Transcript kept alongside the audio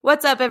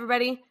What's up,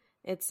 everybody?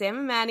 It's Sam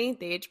and Maddie,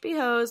 the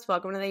HBHOES.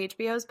 Welcome to the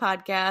HBHOES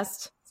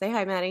podcast. Say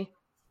hi, Maddie.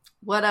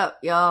 What up,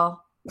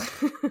 y'all?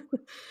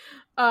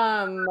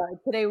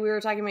 Today we were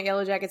talking about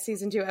Yellowjackets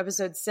season 2,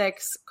 episode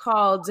 6,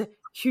 called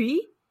HBHOES,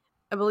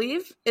 I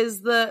believe,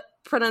 is the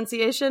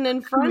pronunciation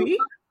in French.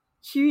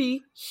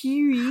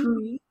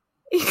 HBHOES.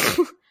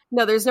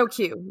 No, there's no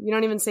Q. You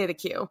don't even say the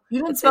Q.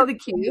 You don't say the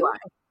Q?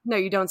 No,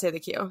 you don't say the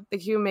Q. The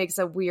Q makes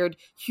a weird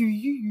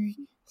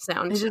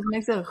sound. It just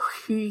makes a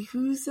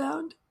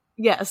sound?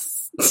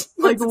 Yes.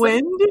 Like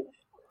wind?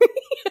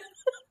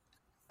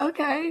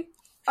 Okay.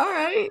 All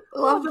right.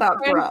 Love that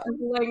for us.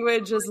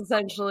 Language is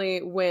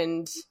essentially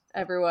wind,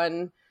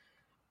 everyone.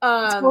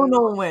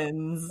 Tonal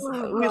winds.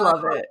 We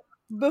love it.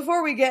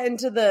 Before we get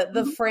into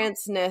the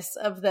France-ness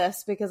of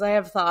this, because I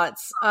have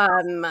thoughts,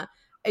 I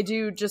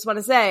do just want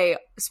to say,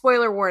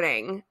 spoiler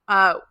warning,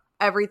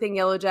 everything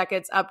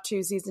Yellowjackets up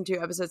to season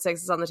 2, episode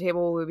 6 is on the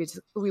table.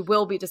 We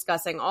will be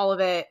discussing all of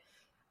it.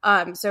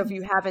 So if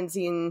you haven't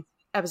seen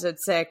episode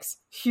 6,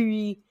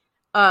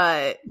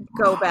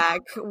 go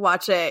back,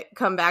 watch it,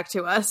 come back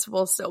to us.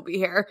 We'll still be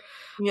here.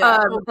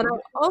 Yeah. And I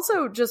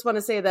also just want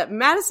to say that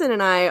Madison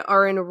and I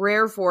are in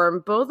rare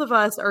form. Both of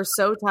us are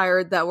so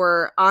tired that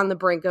we're on the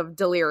brink of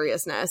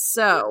deliriousness.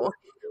 So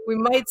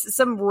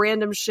some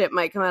random shit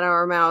might come out of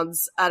our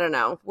mouths. I don't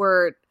know.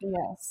 We'll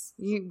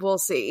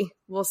see.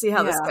 We'll see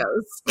how this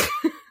goes.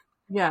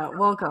 Yeah.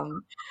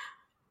 Welcome.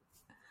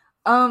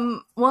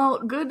 Well,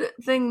 good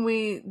thing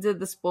we did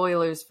the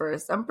spoilers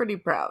first. I'm pretty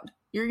proud.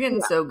 You're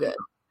getting so good.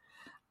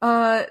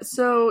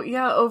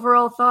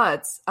 Overall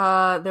thoughts.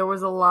 There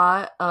was a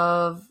lot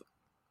of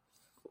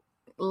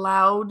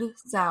loud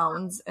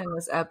sounds in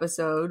this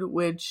episode,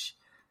 which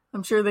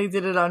I'm sure they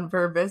did it on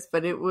purpose,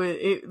 but I'm sorry.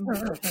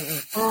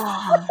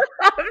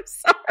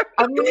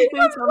 I'm going to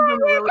say something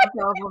really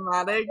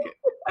problematic.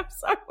 I'm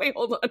sorry. Wait,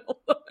 hold on.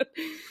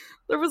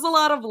 There was a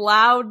lot of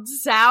loud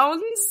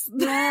sounds.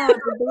 Yeah, the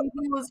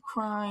baby was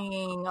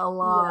crying a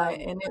lot,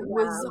 and it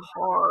was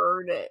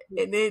hard.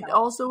 And it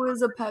also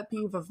is a pet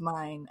peeve of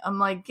mine. I'm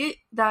like, get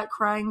that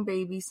crying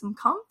baby some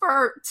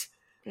comfort.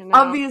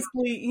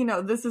 Obviously,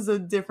 this is a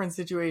different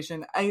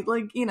situation. I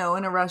in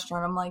a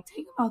restaurant, I'm like,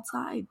 take them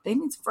outside. They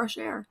need some fresh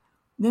air.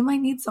 They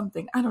might need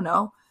something. I don't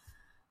know.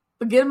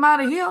 But get them out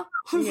of here.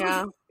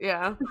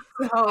 Yeah.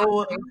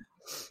 So,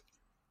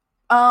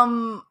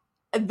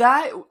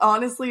 that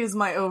honestly is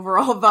my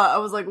overall thought. I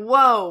was like,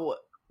 whoa,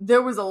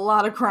 there was a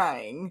lot of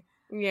crying.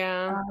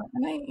 Yeah.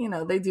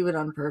 And they do it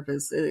on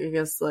purpose, I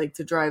guess,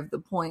 to drive the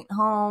point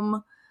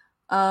home.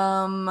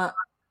 I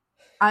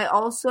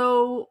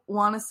also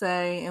want to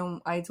say,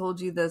 and I told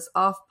you this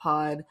off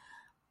pod,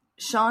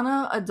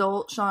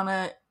 adult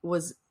Shauna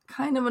was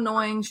kind of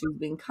annoying. She was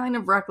being kind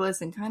of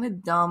reckless and kind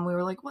of dumb. We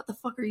were like, what the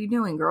fuck are you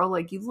doing, girl?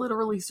 You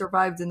literally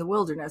survived in the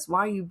wilderness. Why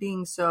are you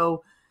being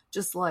so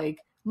just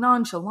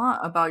nonchalant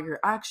about your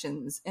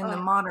actions in the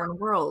modern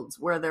world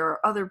where there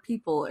are other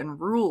people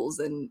and rules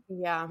and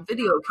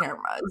video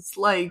cameras?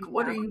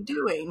 What are you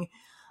doing?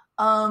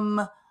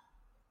 I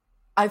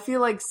feel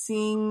like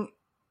seeing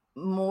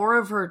more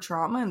of her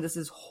trauma, and this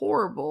is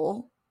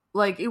horrible.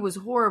 It was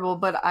horrible,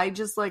 but I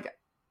just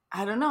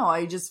I don't know.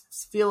 I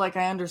just feel like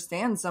I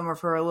understand some of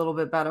her a little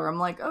bit better. I'm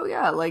like, oh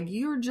yeah,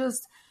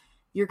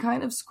 you're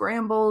kind of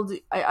scrambled.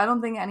 I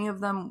don't think any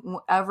of them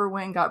ever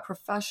went and got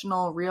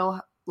professional,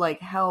 real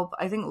help.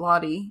 I think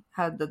Lottie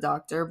had the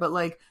doctor, but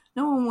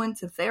no one went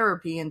to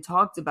therapy and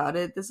talked about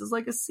it. This is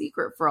a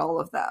secret for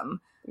all of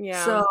them.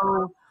 Yeah.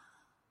 So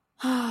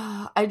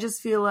I just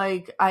feel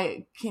like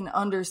I can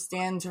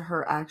understand to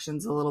her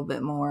actions a little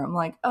bit more. I'm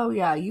like, oh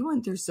yeah, you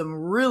went through some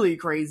really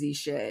crazy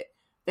shit.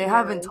 They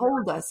haven't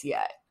told us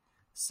yet.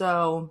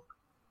 So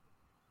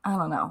I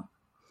don't know.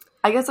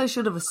 I guess I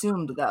should have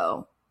assumed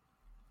though.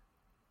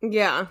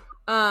 Yeah.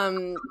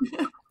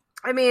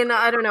 I mean,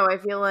 I don't know. I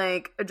feel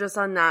like just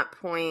on that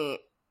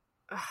point,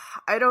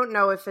 I don't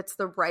know if it's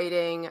the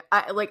writing.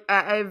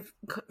 I've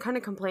kind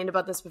of complained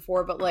about this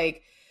before, but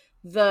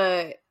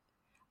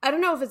I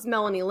don't know if it's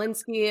Melanie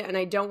Linsky, and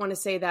I don't want to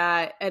say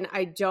that, and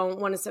I don't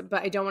want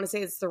to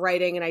say it's the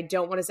writing, and I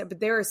don't want to say, but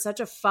there is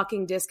such a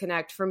fucking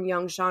disconnect from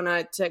young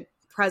Shauna to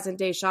present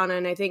day Shauna,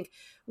 and I think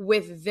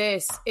with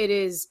this, it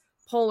is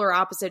polar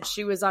opposite.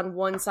 She was on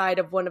one side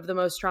of one of the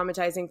most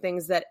traumatizing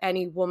things that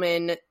any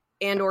woman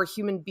and or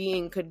human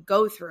being could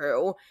go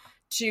through,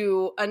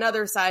 to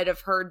another side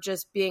of her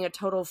just being a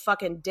total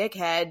fucking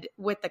dickhead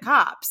with the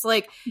cops.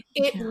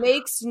 It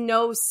makes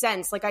no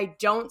sense. I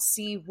don't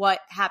see what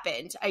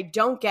happened. I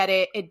don't get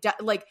it.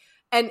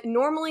 And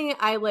normally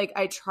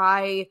I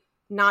try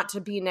not to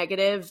be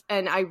negative,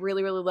 and I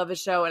really, really love the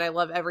show, and I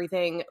love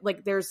everything.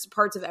 There's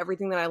parts of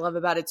everything that I love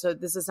about it, so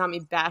this is not me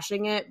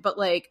bashing it, but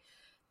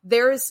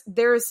there's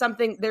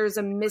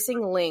a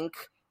missing link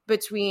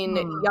between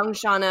young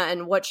Shauna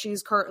and what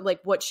she's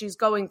what she's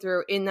going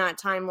through in that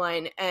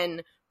timeline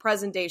and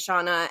present day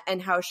Shauna and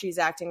how she's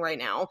acting right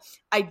now.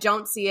 I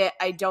don't see it.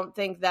 I don't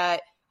think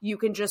that you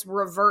can just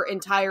revert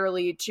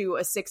entirely to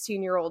a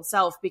 16-year-old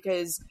self,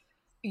 because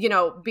you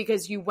know,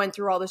 because you went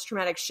through all this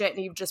traumatic shit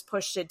and you've just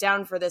pushed it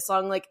down for this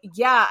long. Like,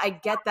 yeah, I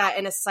get that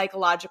in a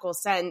psychological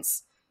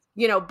sense,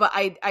 you know, but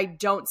I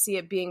don't see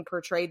it being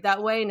portrayed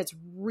that way. And it's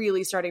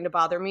really starting to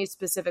bother me,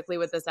 specifically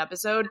with this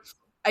episode.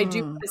 I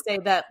do want to say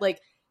that, like,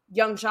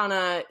 young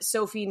Shauna,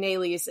 Sophie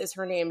Naylis is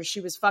her name. She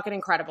was fucking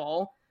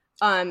incredible.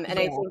 And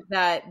I think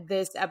that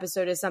this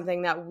episode is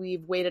something that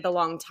we've waited a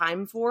long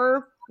time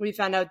for. We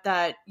found out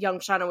that young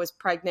Shauna was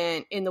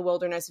pregnant in the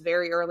wilderness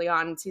very early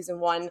on in season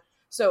 1.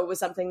 So it was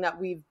something that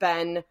we've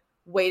been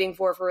waiting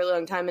for a really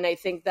long time. And I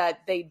think that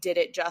they did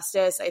it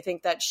justice. I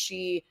think that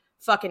she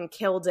fucking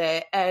killed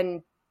it.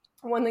 And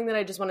one thing that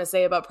I just want to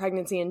say about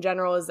pregnancy in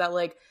general is that,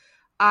 like,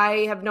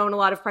 I have known a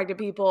lot of pregnant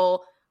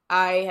people.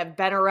 I have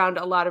been around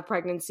a lot of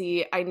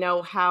pregnancy. I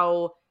know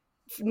how,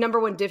 number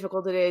one,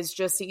 difficult it is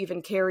just to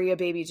even carry a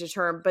baby to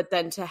term, but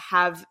then to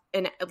have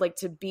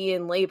to be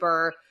in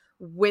labor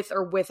with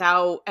or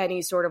without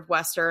any sort of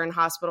Western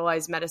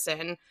hospitalized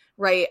medicine,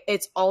 right?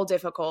 It's all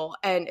difficult.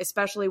 And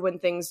especially when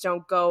things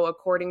don't go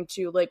according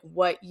to, like,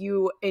 what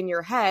you in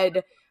your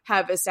head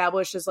have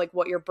established as, like,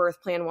 what your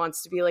birth plan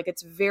wants to be. Like,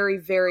 it's very,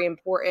 very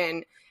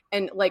important.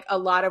 And, like, a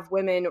lot of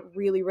women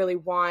really, really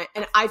want,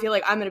 and I feel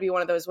like I'm going to be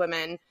one of those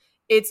women.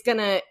 It's going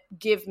to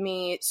give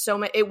me so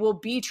much. It will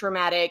be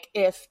traumatic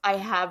if I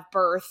have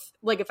birth.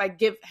 Like, if I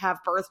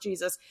have birth,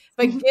 Jesus, if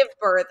I give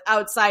birth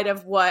outside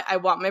of what I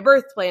want my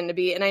birth plan to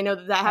be. And I know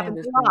that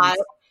happens a lot.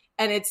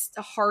 And it's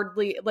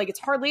hardly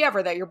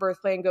ever that your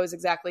birth plan goes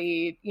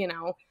exactly, you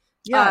know.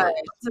 Yeah.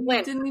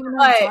 You didn't even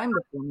have time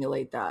to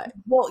formulate that.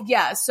 Well,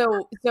 yeah.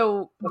 So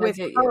with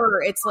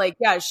her, it's like,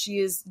 yeah,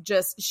 she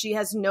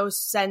has no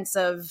sense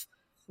of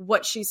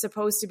what she's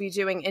supposed to be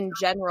doing in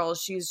general.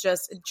 She's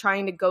just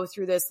trying to go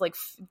through this, like,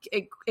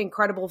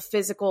 incredible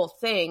physical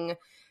thing.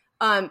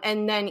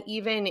 And then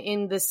even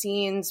in the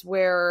scenes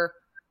where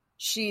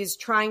she's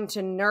trying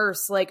to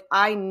nurse, like,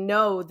 I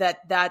know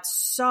that that's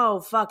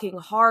so fucking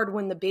hard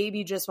when the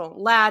baby just won't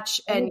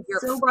latch and you're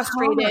so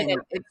frustrated.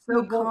 And it's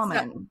so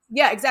common.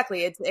 Yeah,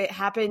 exactly. It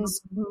happens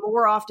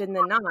more often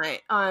than not.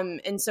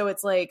 And so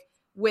it's like,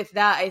 with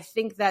that, I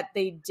think that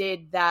they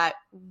did that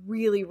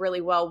really, really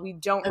well. We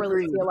don't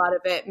really see a lot of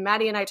it.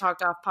 Maddie and I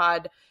talked off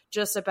pod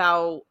just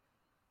about,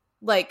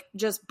 like,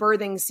 just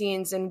birthing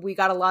scenes, and we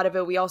got a lot of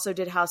it. We also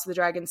did House of the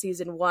Dragon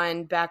season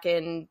 1 back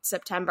in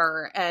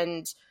September,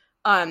 and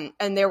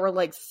there were,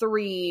 like,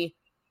 3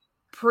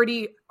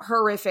 pretty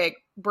horrific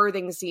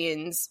birthing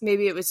scenes.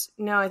 Maybe it was,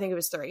 no, I think it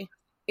was 3.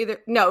 It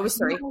was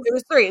 3. It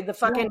was 3. The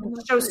fucking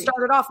show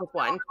started off with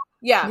 1.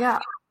 Yeah.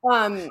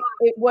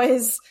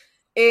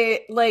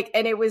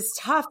 It was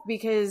tough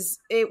because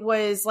it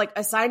was, like,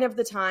 a sign of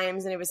the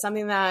times, and it was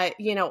something that,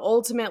 you know,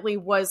 ultimately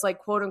was, like,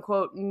 quote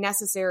unquote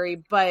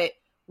necessary, but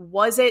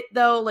was it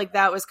though? Like,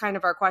 that was kind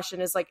of our question,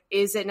 is, like,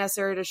 is it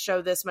necessary to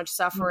show this much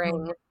suffering?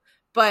 Mm-hmm.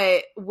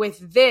 But with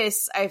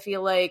this, I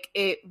feel like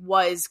it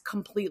was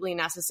completely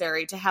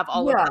necessary to have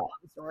all of that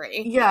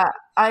story. Yeah.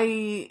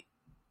 I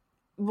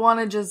want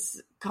to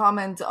just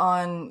comment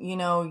on, you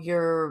know,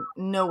 your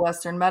no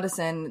Western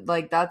medicine.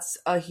 Like, that's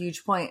a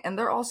huge point. And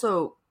they're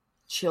also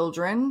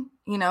children,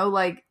 you know,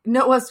 like,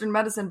 no Western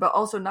medicine, but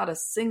also not a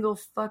single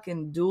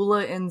fucking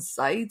doula in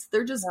sight.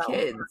 They're just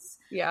kids.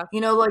 Yeah. You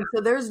know, like,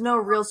 so there's no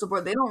real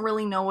support. They don't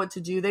really know what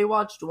to do. They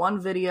watched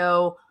one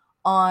video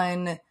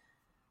on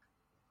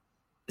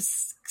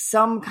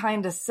some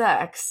kind of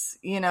sex,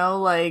 you know,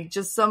 like,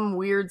 just some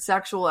weird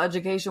sexual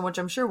education, which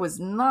I'm sure was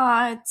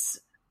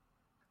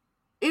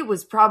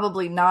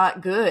probably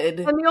not good.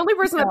 And the only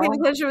person that paid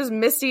attention was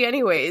Misty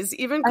anyways.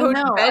 Even Coach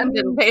Ben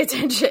didn't pay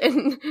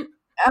attention.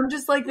 I'm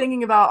just, like,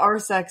 thinking about our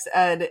sex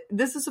ed.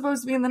 This is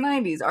supposed to be in the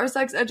 90s. Our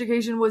sex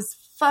education was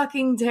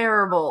fucking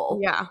terrible.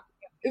 Yeah.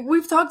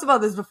 We've talked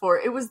about this before.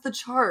 It was the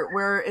chart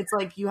where it's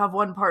like you have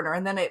one partner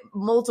and then it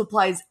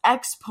multiplies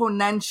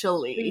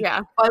exponentially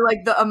by,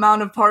 like, the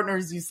amount of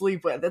partners you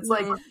sleep with. It's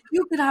like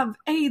you could have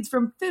AIDS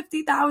from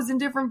 50,000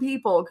 different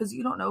people because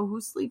you don't know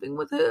who's sleeping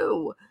with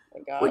who,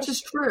 which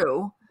is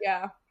true.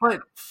 Yeah.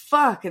 But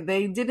fuck,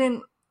 they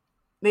didn't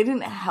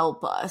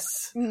help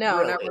us. No,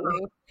 really. Not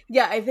really.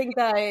 Yeah, I think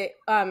that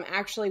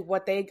actually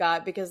what they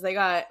got, because they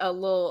got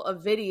a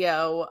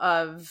video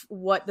of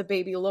what the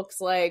baby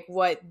looks like,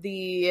 what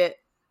the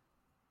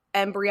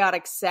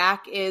embryonic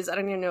sac is. I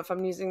don't even know if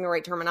I'm using the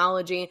right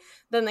terminology.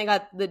 Then they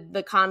got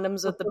the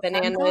condoms with the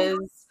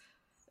bananas.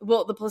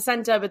 Well, the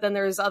placenta, but then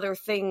there's other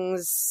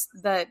things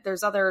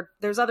there's other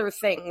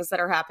things that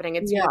are happening.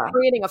 It's you're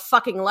creating a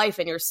fucking life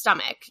in your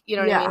stomach. You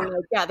know what I mean?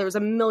 Like, there's a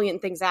million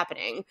things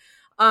happening.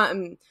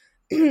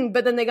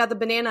 But then they got the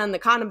banana and the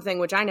condom thing,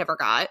 which I never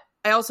got.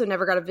 I also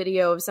never got a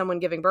video of someone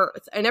giving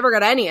birth. I never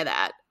got any of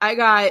that. I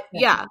got,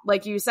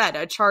 like you said,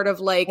 a chart of,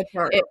 like,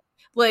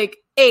 like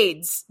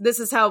AIDS. This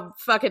is how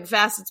fucking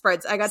fast it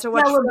spreads. I got to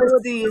watch.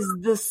 Celibacy is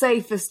the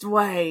safest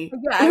way.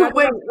 Yeah,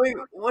 wait.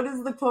 What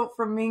is the quote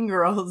from Mean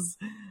Girls?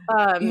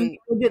 You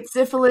get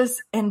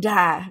syphilis and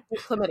die.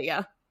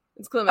 Chlamydia.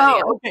 It's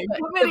chlamydia. Oh, okay.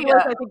 Chlamydia.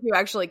 I think you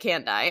actually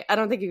can die. I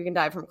don't think you can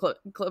die from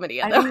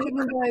chlamydia. I think you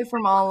can die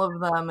from all of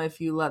them if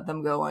you let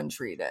them go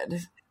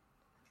untreated.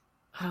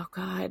 Oh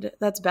God,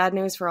 that's bad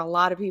news for a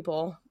lot of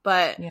people.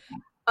 But Yeah.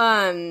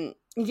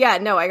 yeah,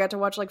 no, I got to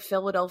watch like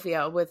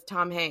Philadelphia with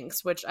Tom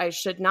Hanks, which I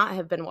should not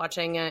have been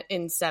watching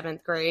in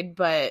 7th grade,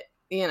 but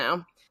you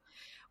know,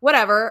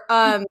 whatever.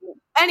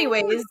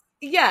 Anyways,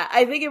 yeah,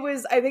 I think it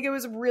was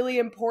a really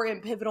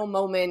important pivotal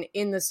moment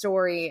in the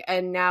story,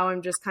 and now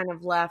I'm just kind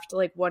of left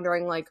like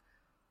wondering like,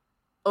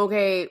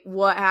 okay,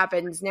 what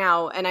happens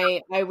now? And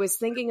I was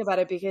thinking about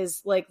it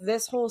because like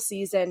this whole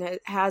season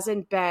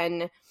hasn't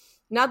been,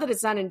 not that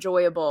it's not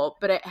enjoyable,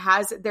 but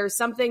there's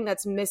something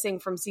that's missing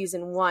from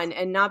season 1,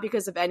 and not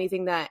because of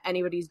anything that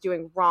anybody's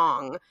doing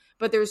wrong,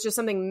 but there's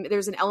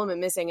an element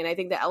missing. And I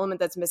think the element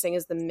that's missing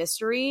is the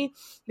mystery,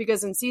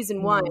 because in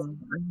season 1,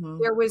 Mm-hmm.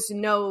 there was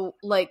no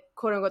like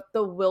quote unquote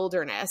the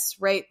wilderness,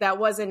 right? That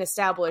wasn't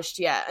established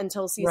yet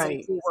until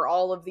season 2, where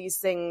all of these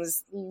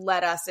things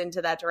led us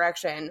into that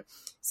direction.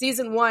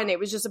 Season 1, it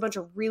was just a bunch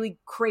of really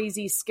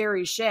crazy,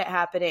 scary shit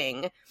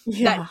happening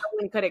that no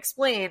one could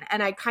explain.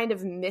 And I kind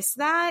of miss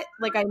that.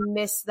 Like I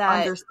miss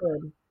that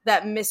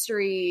that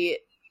mystery.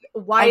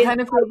 Why I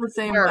kind of feel the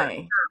same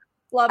way.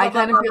 Blah, blah, I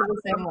kind of blah, feel blah,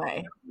 the same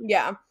way.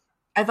 Yeah.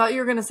 I thought you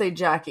were gonna say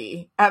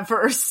Jackie at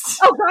first.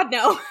 Oh God,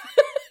 no.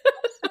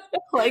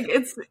 Like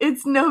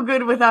it's no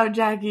good without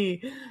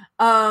Jackie.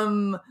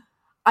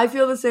 I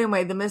feel the same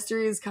way. The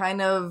mystery is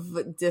kind of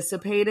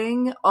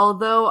dissipating,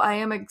 although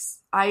I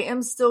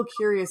am still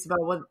curious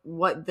about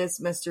what this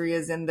mystery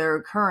is in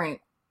their current,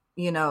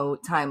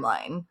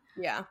 timeline.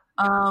 Yeah.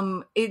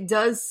 It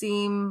does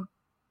seem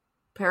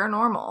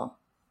paranormal.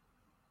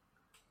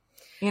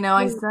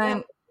 I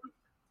sent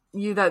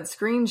you that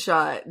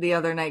screenshot the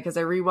other night because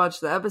I rewatched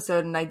the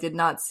episode and I did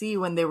not see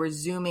when they were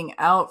zooming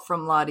out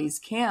from Lottie's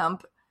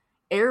camp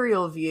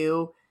aerial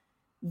view,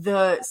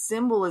 the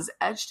symbol is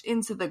etched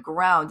into the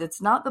ground.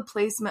 It's not the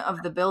placement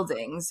of the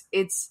buildings.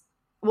 It's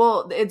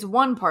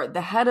one part.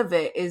 The head of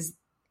it is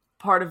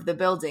part of the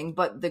building,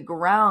 but the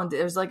ground,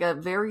 there's like a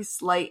very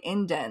slight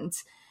indent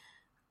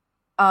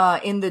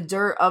in the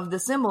dirt of the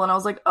symbol. And I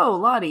was like, oh,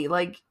 Lottie,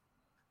 like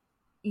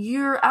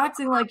you're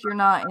acting like you're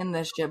not in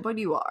this shit, but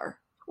you are.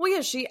 Well,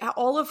 yeah,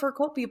 all of her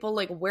cult people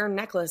like wear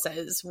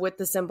necklaces with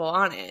the symbol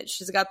on it.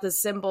 She's got the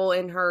symbol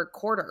in her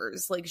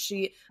quarters. Like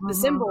the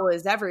symbol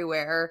is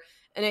everywhere.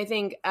 And I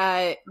think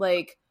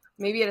like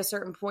maybe at a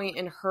certain point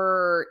in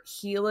her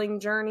healing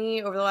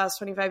journey over the last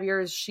 25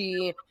 years,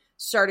 she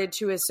started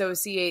to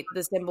associate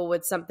the symbol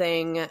with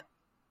something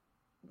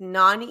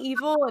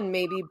non-evil, and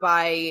maybe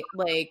by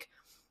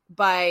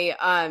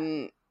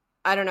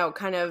I don't know,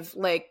 kind of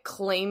like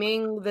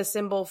claiming the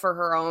symbol for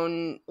her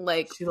own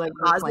like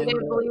positive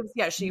beliefs.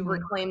 Yeah, she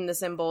reclaimed the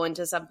symbol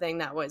into something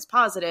that was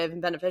positive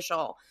and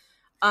beneficial.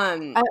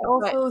 I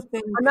also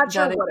think I'm not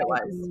sure what it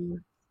was.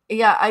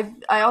 Yeah,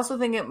 I also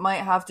think it might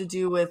have to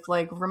do with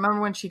like,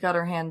 remember when she got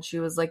her hand, she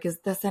was like, "Is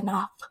this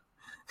enough?"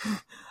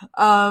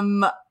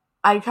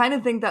 I kind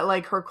of think that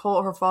like her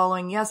cult, her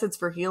following, yes, it's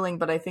for healing,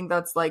 but I think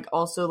that's like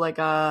also like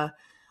a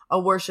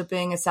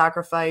worshiping, a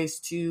sacrifice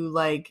to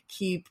like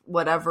keep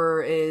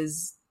whatever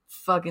is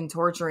fucking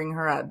torturing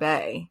her at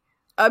bay.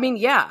 I mean,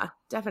 yeah,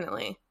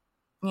 definitely.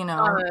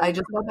 I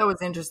just thought that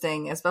was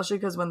interesting, especially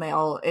because when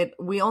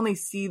we only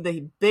see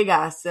the big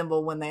ass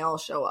symbol when they all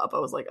show up. I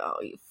was like,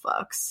 oh, you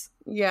fucks.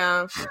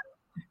 Yeah.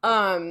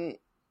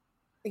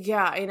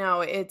 Yeah, I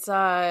know. It's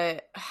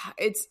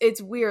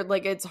weird.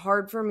 Like it's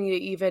hard for me to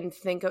even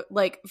think of,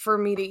 like, for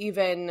me to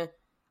even,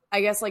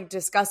 I guess, like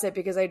discuss it,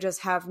 because I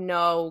just have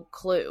no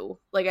clue.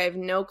 Like I have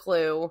no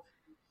clue.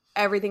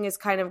 Everything is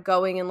kind of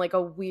going in like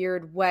a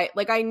weird way.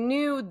 Like I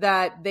knew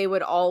that they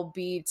would all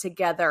be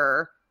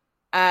together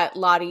at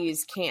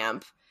Lottie's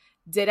camp.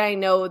 Did I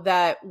know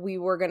that we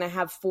were going to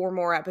have 4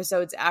 more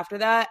episodes after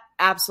that?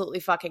 Absolutely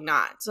fucking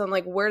not. So I'm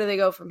like, where do they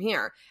go from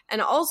here?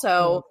 And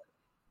also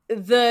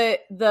the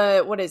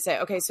what is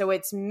it? Okay, so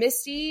it's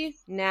Misty,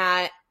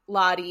 Nat,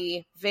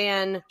 Lottie,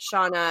 Van,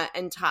 Shauna,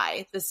 and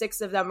Ty. The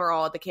 6 of them are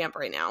all at the camp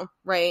right now,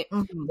 right?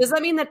 Mm-hmm. Does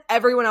that mean that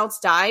everyone else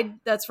died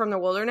that's from the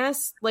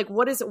wilderness? Like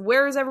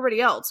where is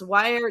everybody else?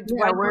 Why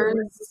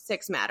does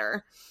 6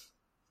 matter?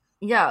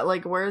 Yeah,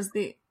 like where's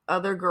the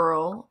other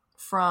girl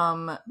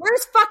from?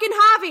 Where's fucking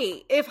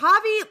Javi? If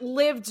Javi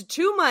lived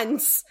 2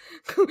 months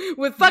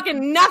with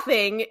fucking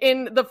nothing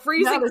in the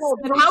freezing cold,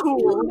 then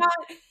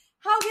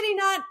how can he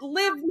not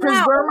live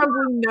now?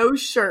 Presumably no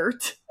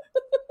shirt.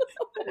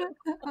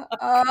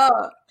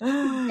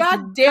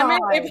 God damn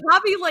it. If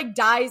Javi like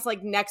dies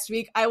like next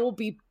week, I will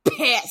be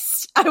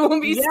pissed. I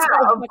won't be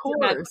of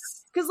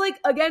course. Because like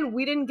again,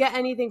 we didn't get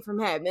anything from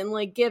him, and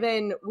like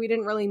given we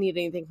didn't really need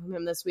anything from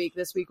him this week.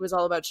 This week was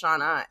all about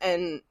Shauna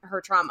and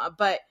her trauma.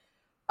 But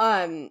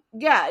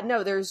yeah,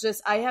 no, there's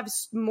just, I have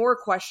more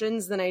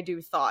questions than I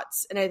do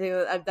thoughts. And I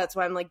think that's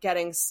why I'm like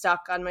getting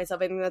stuck on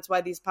myself. I think that's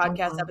why these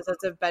podcast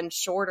episodes have been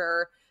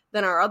shorter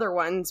than our other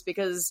ones,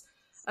 because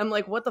I'm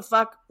like, what the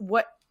fuck?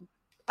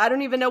 I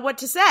don't even know what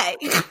to say.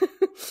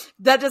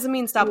 That doesn't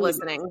mean stop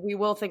listening. We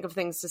will think of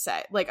things to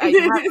say. Like I have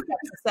stuff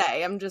to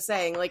say. I'm just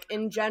saying, like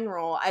in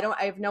general,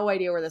 I have no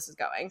idea where this is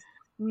going.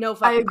 No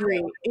fucking I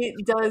agree.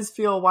 It does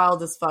feel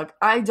wild as fuck.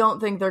 I don't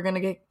think they're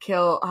gonna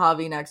kill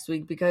Javi next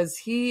week because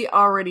he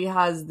already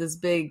has this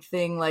big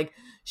thing like,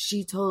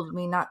 she told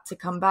me not to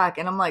come back.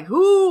 And I'm like,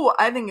 who?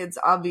 I think it's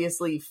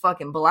obviously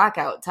fucking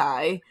Blackout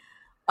Ty.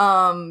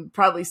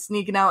 Probably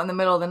sneaking out in the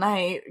middle of the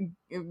night.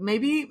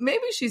 Maybe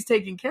she's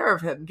taking care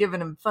of him,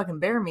 giving him fucking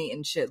bear meat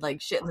and shit,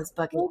 like shit in this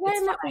bucket. Well,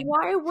 then,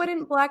 why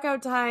wouldn't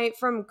Blackout Ty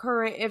from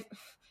current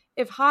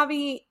if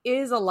Javi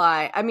is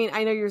alive? I mean,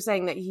 I know you're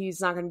saying that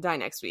he's not going to die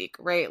next week,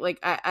 right? Like,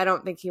 I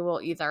don't think he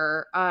will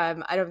either.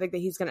 I don't think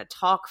that he's going to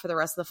talk for the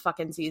rest of the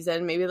fucking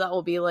season. Maybe that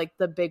will be like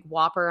the big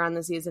whopper on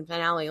the season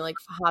finale. Like,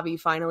 Javi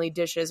finally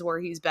dishes where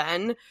he's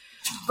been.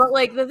 But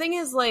like, the thing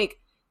is, like,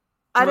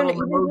 I don't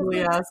know.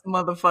 Ugly ass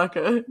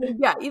motherfucker.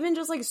 Yeah, even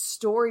just like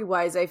story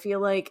wise, I feel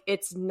like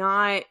it's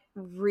not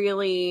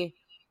really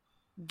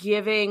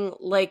giving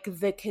like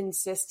the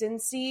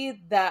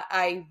consistency that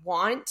I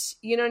want.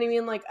 You know what I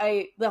mean? Like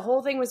the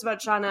whole thing was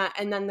about Shauna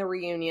and then the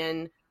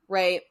reunion,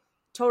 right?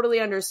 Totally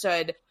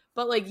understood.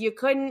 But like you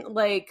couldn't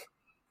like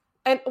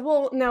and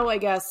well, no, I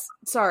guess.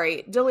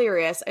 Sorry.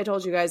 Delirious. I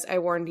told you guys, I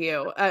warned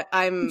you.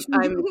 I'm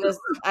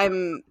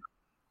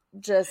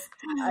just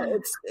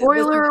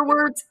spoiler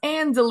alerts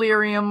and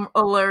delirium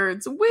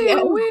alerts.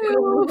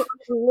 Woo.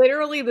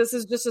 Literally, this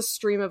is just a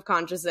stream of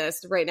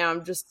consciousness right now.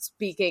 I'm just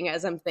speaking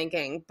as I'm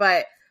thinking.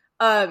 But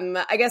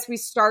I guess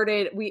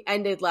we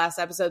ended last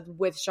episode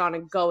with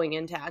Shauna going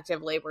into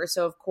active labor.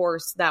 So of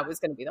course that was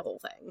going to be the whole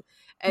thing.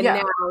 And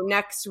now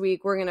next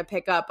week we're going to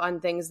pick up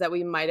on things that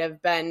we might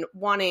have been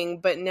wanting,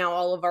 but now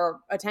all of our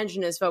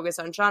attention is focused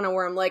on Shauna,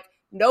 where I'm like,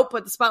 nope,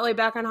 put the spotlight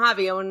back on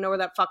Javi. I want to know where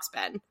that fuck's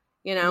been.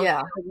 You know?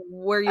 Yeah.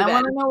 Where you I been?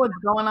 want to know what's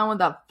going on with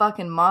that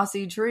fucking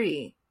mossy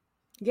tree.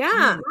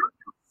 Yeah.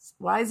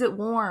 Why is it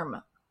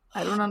warm?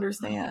 I don't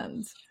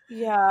understand.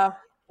 Yeah.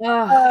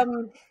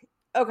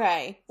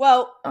 Okay.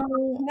 Well,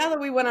 now that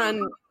we went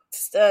on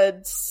a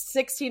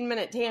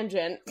 16-minute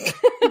tangent,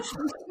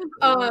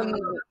 I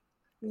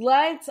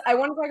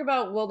want to talk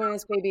about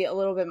Wilderness Baby a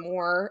little bit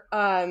more.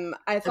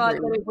 I thought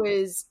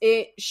that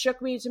it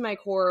shook me to my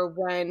core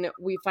when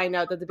we find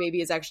out that the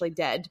baby is actually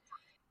dead.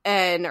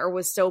 Or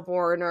was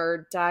stillborn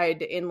or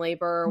died in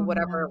labor or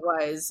whatever it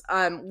was.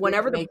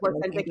 Whenever the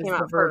placenta came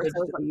out first, I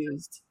was like,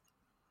 used.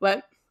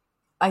 What?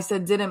 I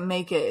said didn't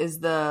make it is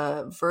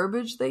the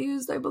verbiage they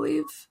used, I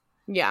believe.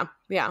 Yeah.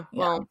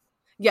 Well,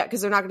 yeah,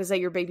 because they're not going to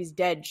say your baby's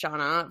dead,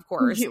 Shauna, of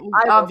course.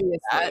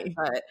 Obviously.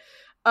 But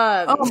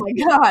oh my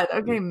God.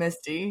 Okay,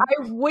 Misty. I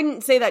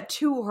wouldn't say that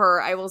to her.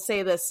 I will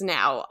say this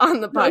now on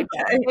the podcast.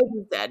 Okay.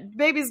 Baby's dead.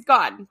 Baby's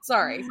gone.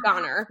 Sorry,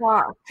 goner.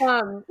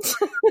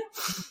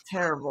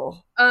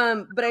 Terrible.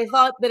 But I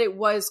thought that it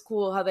was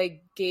cool how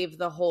they gave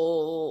the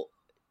whole,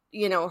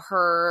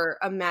 her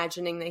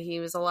imagining that he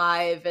was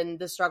alive and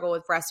the struggle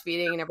with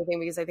breastfeeding and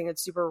everything, because I think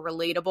it's super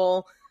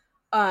relatable.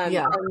 And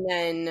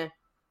then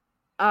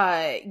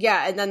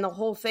the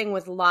whole thing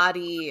with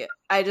Lottie,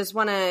 I just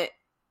want to,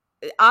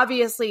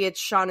 obviously it's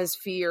Shauna's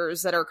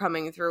fears that are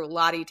coming through.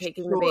 Lottie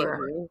taking the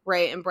baby,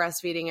 right, and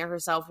breastfeeding it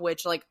herself,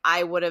 which like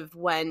I would have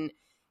went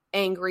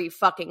angry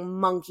fucking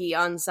monkey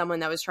on someone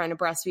that was trying to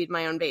breastfeed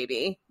my own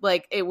baby.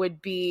 Like it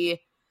would be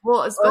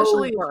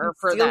especially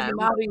for them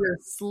out of your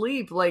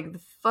sleep, like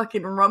the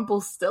fucking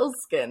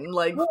Rumpelstiltskin.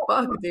 Like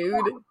fuck, dude.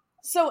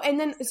 So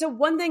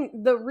one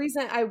thing, the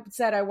reason I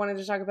said I wanted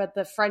to talk about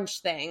the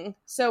French thing.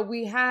 So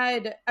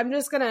I'm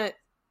just gonna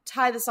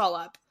tie this all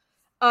up.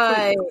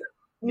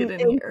 Get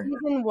in here.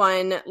 Season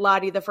 1,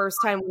 Lottie, the first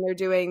time when they're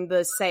doing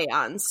the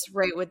seance,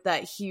 right, with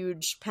that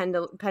huge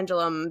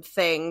pendulum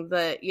thing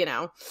that,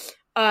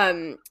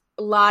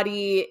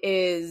 Lottie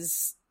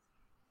is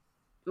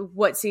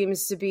what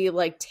seems to be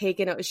like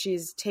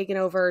she's taken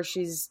over.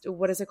 She's,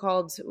 what is it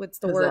called? What's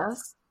the word?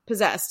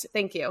 Possessed.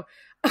 Thank you.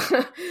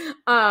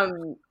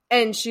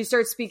 And she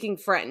starts speaking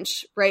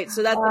French, right?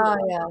 So that's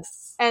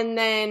yes. And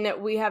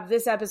then we have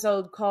this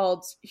episode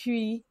called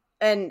HBHOES.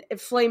 And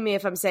flame me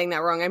if I'm saying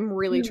that wrong. I'm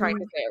really trying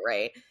to say it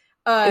right.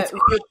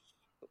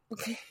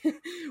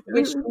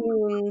 Which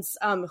means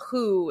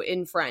who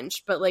in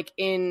French, but like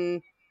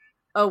in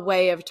a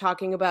way of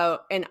talking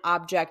about an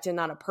object and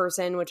not a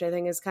person, which I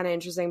think is kind of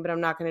interesting, but I'm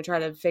not going to try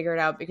to figure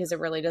it out because it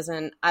really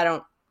doesn't,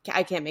 I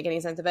can't make any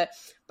sense of it.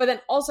 But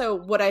then also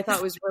what I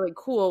thought was really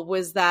cool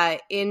was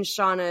that in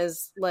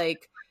Shauna's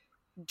like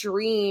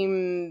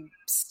dream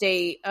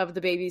state of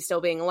the baby still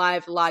being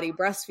alive, Lottie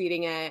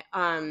breastfeeding it,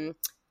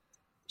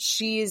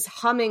 she's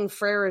humming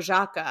Frere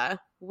Jacques,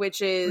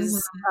 which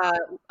is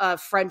a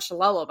French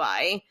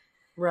lullaby.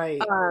 Right.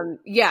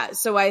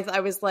 So I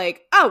was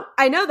like, oh,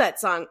 I know that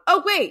song.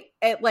 Oh, wait.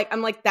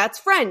 I'm like, that's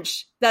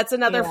French. That's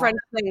another French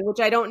thing, which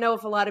I don't know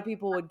if a lot of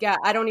people would get.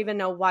 I don't even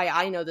know why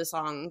I know the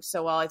song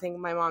so well. I think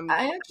my mom...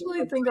 I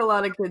actually think a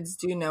lot of kids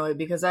do know it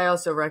because I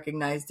also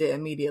recognized it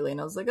immediately. And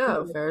I was like,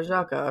 oh, Frere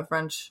Jacques, a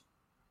French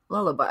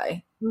lullaby.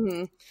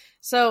 Mm-hmm.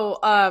 So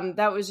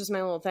that was just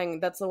my little thing.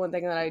 That's the one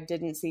thing that I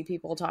didn't see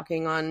people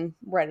talking on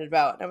Reddit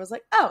about. And I was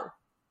like, oh,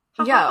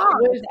 add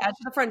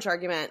to the French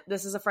argument.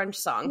 This is a French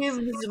song.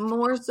 Gives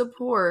more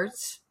support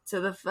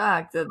to the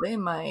fact that they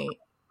might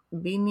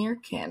be near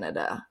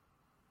Canada.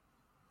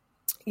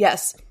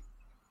 Yes.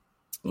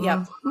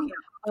 Yep.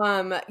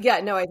 Mm-hmm. Yeah,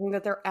 no, I think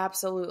that they're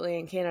absolutely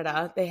in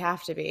Canada. They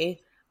have to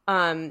be.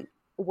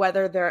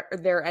 Whether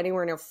they're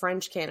anywhere near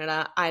French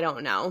Canada, I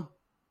don't know.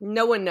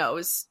 No one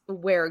knows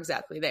where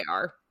exactly they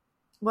are.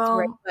 Well,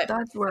 Right. But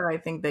that's where I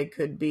think they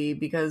could be,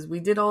 because we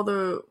did all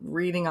the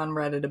reading on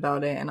Reddit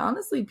about it, and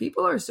honestly,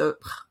 people are so...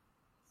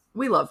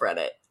 We love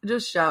Reddit.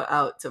 Just shout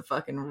out to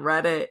fucking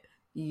Reddit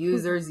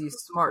users, you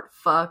smart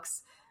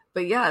fucks.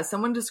 But yeah,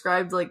 someone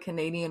described like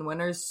Canadian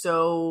winters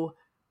so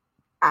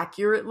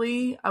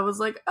accurately. I was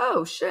like,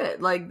 oh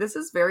shit, like this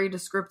is very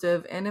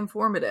descriptive and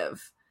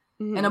informative.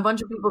 And a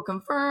bunch of people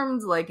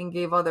confirmed, like, and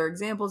gave other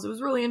examples. It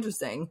was really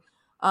interesting.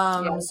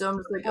 yeah. So I'm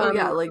just like, oh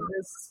yeah, like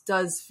this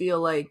does feel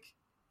like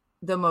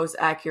the most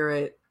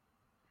accurate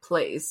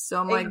place. So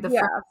I'm like, the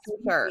yeah, French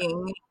for sure.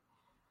 speaking,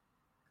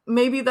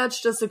 maybe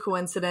that's just a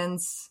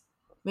coincidence.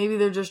 Maybe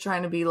they're just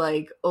trying to be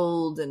like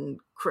old and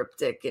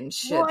cryptic and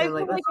shit. Well, I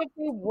They're feel like if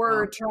they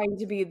were trying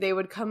to be, they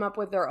would come up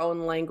with their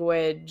own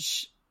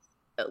language,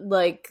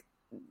 like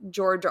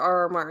George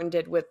R. R. Martin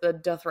did with the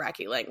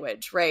Dothraki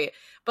language, right?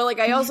 But like,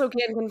 I also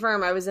can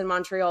confirm I was in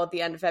Montreal at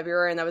the end of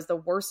February, and that was the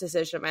worst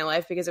decision of my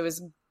life because it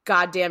was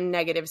goddamn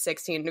negative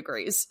 16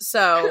 degrees.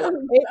 So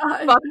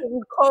it's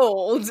fucking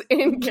cold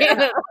in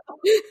Canada.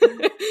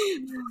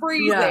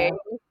 Freezing.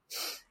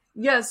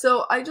 Yeah,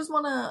 so I just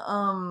want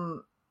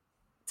to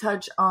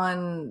touch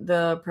on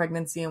the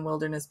pregnancy and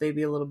wilderness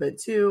baby a little bit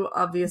too.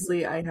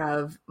 Obviously, I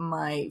have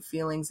my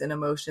feelings and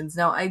emotions.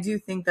 Now, I do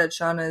think that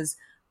Shauna's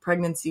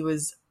pregnancy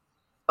was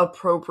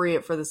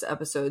appropriate for this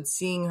episode,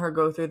 seeing her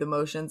go through the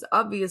motions.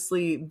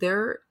 Obviously,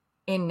 they're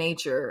in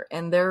nature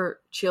and they're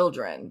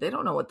children. They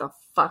don't know what the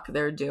fuck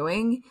they're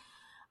doing.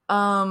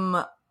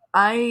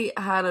 I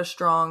had a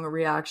strong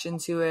reaction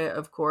to it,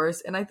 of course,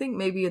 and I think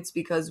maybe it's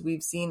because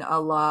we've seen a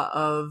lot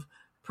of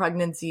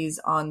pregnancies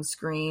on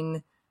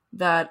screen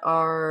that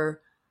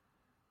are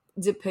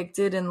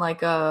depicted in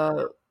like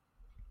a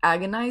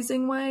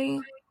agonizing way.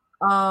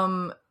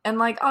 And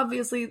like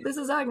obviously this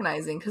is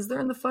agonizing because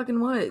they're in the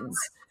fucking woods.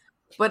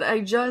 But I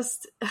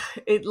just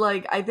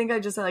I think I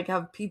just like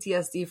have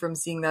PTSD from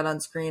seeing that on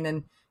screen.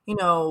 And you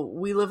know,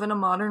 we live in a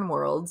modern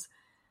world,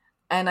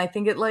 and I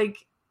think it like,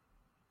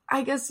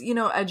 I guess, you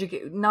know,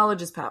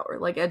 knowledge is power,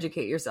 like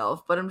educate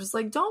yourself. But I'm just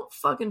like, don't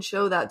fucking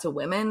show that to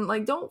women.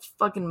 Like, don't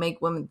fucking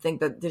make women think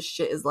that this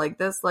shit is like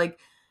this. Like,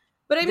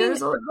 but I mean,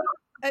 so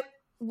I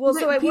will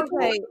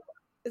say,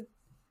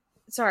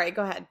 sorry,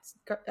 go ahead.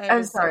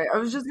 I'm sorry. I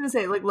was just going to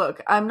say, like,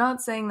 look, I'm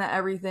not saying that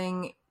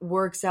everything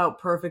works out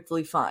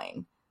perfectly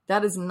fine.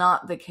 That is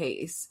not the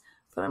case.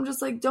 But I'm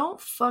just like, don't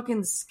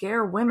fucking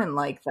scare women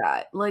like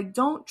that. Like,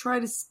 don't try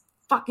to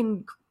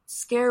fucking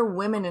scare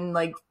women and,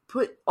 like,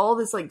 put all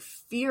this, like,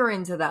 fear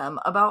into them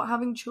about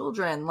having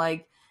children.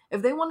 Like,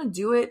 if they want to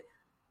do it,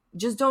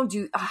 just don't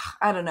do...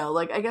 I don't know.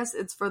 Like, I guess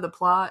it's for the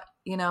plot,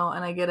 you know,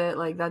 and I get it.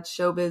 Like, that's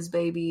showbiz,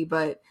 baby.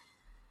 But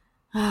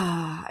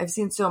I've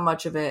seen so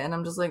much of it, and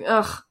I'm just like,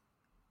 ugh,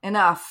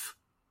 enough.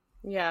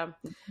 Yeah.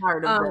 I'm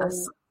tired of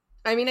this.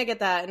 I mean, I get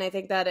that, and I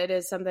think that it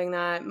is something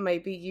that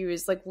might be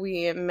used, like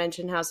we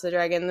mentioned House of the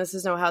Dragon. This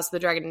is no House of the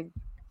Dragon,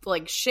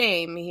 like,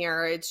 shame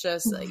here. It's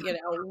just, you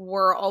know,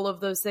 were all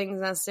of those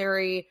things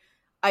necessary?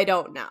 I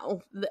don't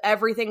know.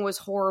 Everything was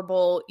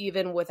horrible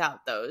even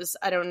without those.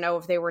 I don't know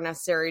if they were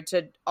necessary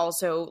to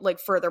also,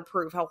 like, further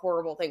prove how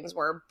horrible things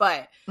were.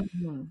 But,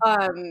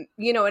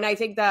 you know, and I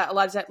think that a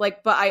lot of times,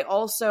 like, but I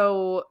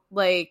also,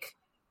 like,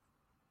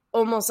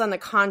 almost on the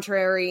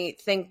contrary,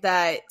 think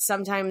that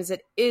sometimes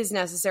it is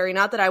necessary.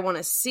 Not that I want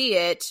to see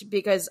it,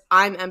 because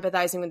I'm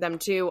empathizing with them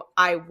too.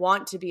 I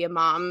want to be a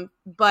mom,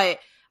 but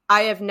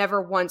I have never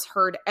once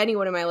heard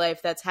anyone in my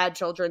life that's had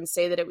children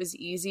say that it was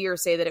easy, or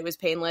say that it was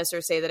painless,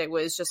 or say that it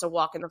was just a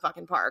walk in the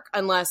fucking park,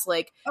 unless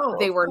like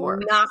they were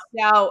knocked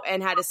out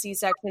and had a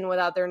C-section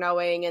without their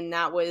knowing, and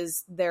that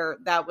was their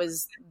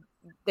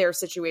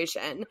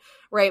situation,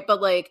 right?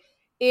 But like,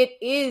 it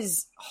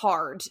is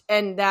hard,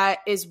 and that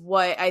is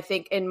what I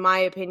think, in my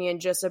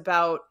opinion, just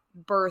about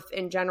birth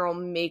in general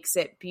makes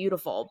it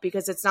beautiful,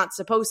 because it's not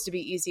supposed to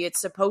be easy. It's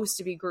supposed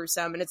to be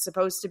gruesome, and it's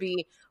supposed to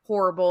be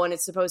horrible, and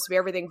it's supposed to be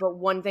everything. But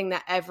one thing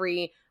that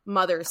every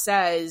mother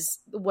says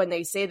when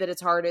they say that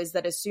it's hard is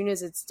that as soon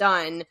as it's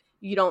done,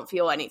 you don't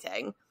feel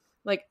anything.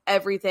 Like,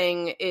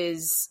 everything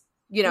is,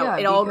 you know,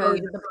 it all goes,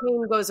 the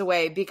pain goes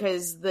away,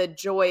 because the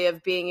joy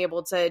of being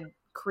able to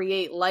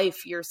create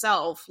life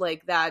yourself,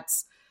 like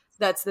that's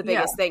the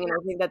biggest thing. And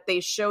I think that they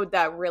showed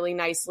that really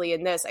nicely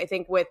in this. I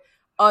think with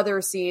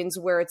other scenes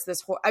where it's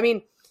this I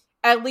mean,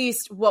 at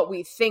least what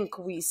we think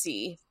we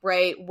see,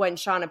 right? When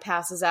Shauna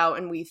passes out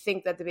and we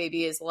think that the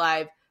baby is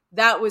alive,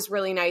 that was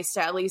really nice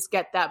to at least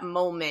get that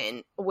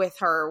moment with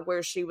her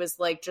where she was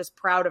like just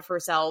proud of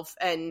herself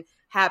and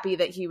happy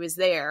that he was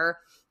there.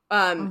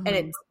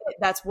 And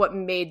that's what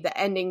made the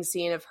ending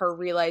scene of her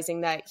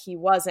realizing that he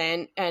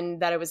wasn't,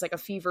 and that it was like a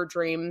fever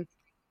dream,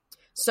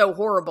 so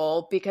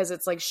horrible, because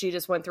it's like she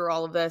just went through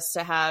all of this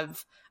to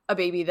have a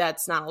baby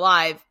that's not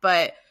alive.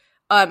 But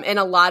And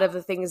a lot of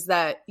the things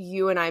that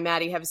you and I,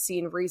 Maddie, have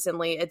seen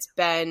recently, it's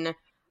been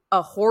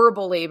a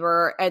horrible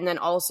labor and then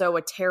also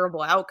a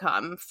terrible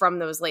outcome from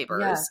those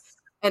labors. Yes.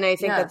 And I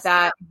think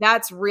Yes.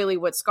 that's really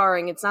what's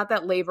scarring. It's not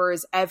that labor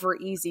is ever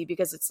easy,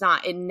 because it's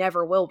not. It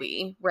never will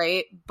be,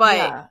 right?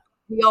 But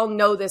we all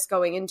know this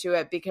going into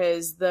it,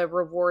 because the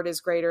reward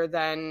is greater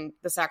than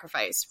the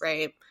sacrifice,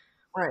 right?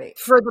 Right.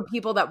 For the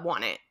people that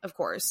want it, of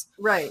course.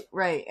 Right.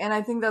 And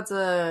I think that's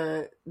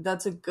a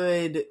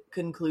good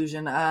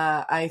conclusion.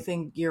 I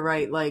think you're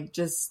right. Like,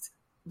 just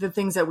the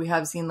things that we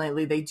have seen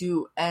lately, they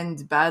do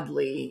end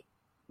badly.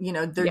 You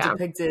know, they're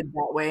depicted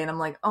that way. And I'm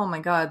like, oh my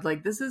God,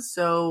 like, this is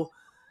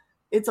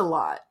it's a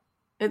lot.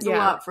 It's a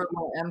lot for a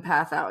little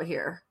empath out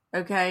here.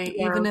 Okay.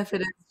 Yeah. Even if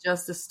it is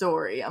just a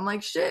story. I'm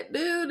like, shit,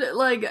 dude.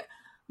 Like,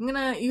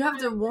 you have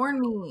to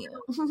warn me.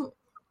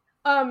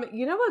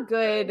 You know what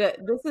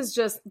this is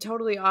just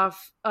totally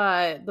off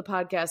the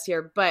podcast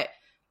here, but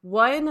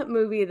one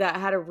movie that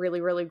had a really,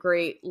 really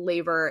great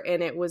labor,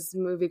 and it was a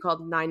movie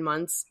called 9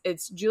 Months.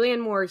 It's Julianne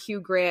Moore, Hugh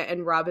Grant,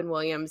 and Robin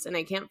Williams, and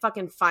I can't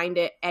fucking find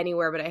it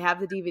anywhere, but I have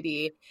the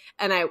DVD,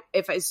 and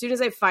as soon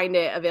as I find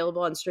it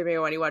available on streaming, I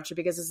want to watch it,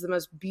 because it's the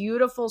most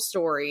beautiful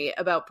story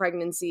about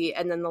pregnancy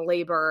and then the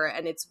labor,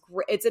 and it's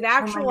an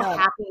actual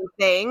happy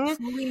thing.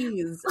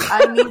 Please,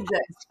 I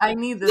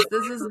need this.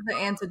 This is the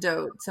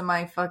antidote to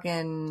my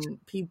fucking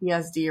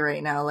PTSD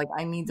right now. Like,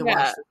 I need to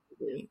watch this.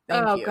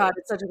 Thank you. God,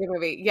 it's such a good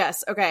movie.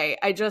 Yes. Okay.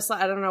 I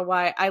don't know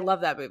why. I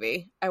love that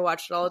movie. I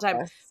watched it all the time.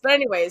 Yes. But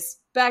anyways,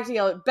 back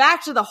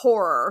to the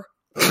horror.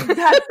 Back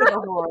to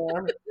the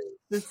horror.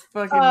 This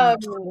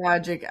fucking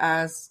tragic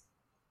ass.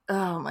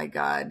 Oh my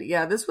God.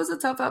 Yeah, this was a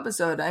tough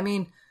episode. I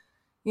mean,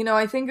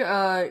 I think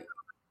the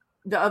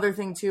other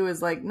thing too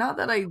is, like, not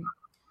that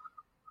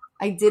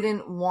I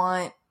didn't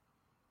want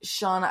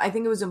Shauna. I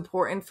think it was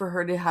important for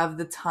her to have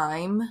the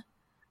time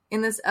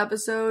in this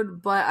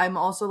episode, but I'm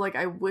also like,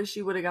 I wish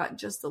she would have got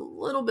just a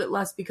little bit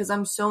less, because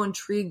I'm so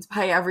intrigued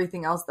by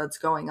everything else that's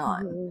going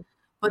on. Mm-hmm.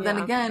 But then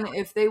again,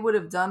 if they would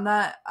have done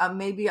that,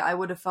 maybe I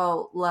would have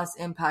felt less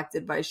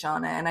impacted by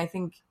Shauna, and I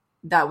think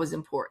that was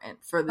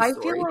important for the story.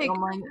 I feel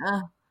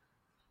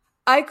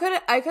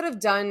like I could have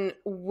done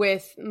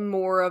with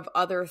more of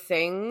other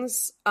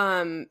things,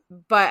 but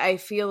I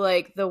feel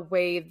like the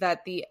way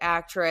that the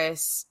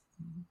actress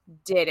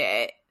did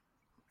it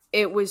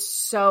was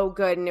so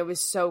good, and it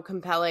was so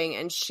compelling,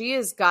 and she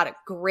has got a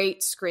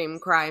great scream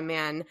cry,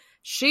 man.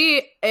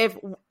 If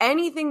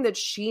anything that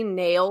she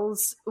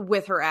nails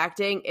with her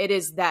acting,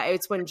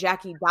 it's when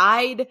Jackie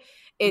died,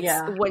 it's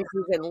when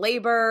she's in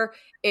labor,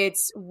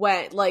 it's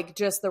when, like,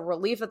 just the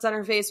relief that's on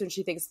her face when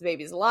she thinks the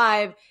baby's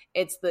alive,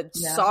 it's the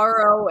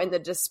sorrow and the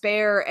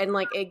despair, and,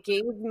 like, it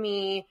gave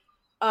me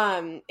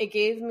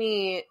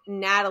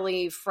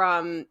Natalie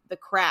from The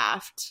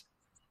Craft.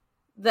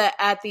 That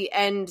at the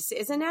end, is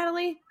it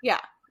Natalie? Yeah,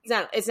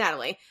 it's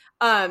Natalie.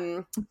 At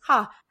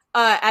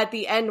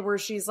the end, where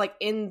she's like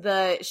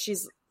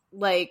she's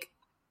like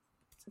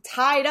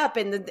tied up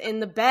in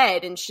the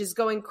bed, and she's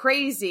going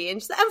crazy,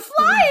 and she's like, I'm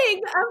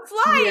flying.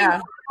 Yeah.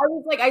 I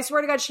was like, I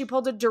swear to God, she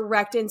pulled a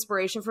direct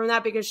inspiration from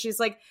that, because she's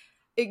like,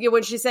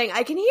 when she's saying,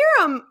 I can hear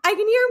him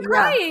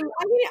crying.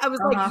 I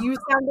was like, you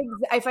sound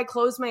if I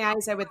closed my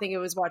eyes, I would think it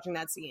was watching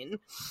that scene.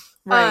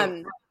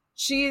 Right.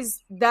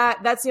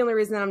 That's the only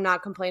reason that I'm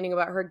not complaining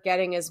about her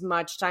getting as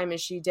much time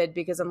as she did,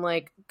 because I'm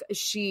like,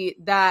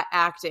 that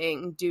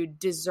acting, dude,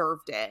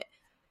 deserved it.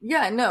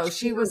 Yeah, no,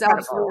 she was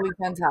absolutely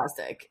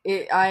fantastic.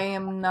 I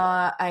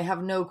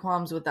have no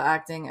qualms with the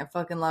acting. I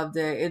fucking loved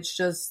it. It's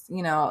just,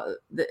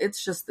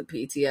 it's just the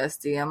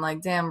PTSD. I'm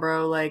like, damn,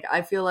 bro, like,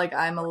 I feel like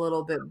I'm a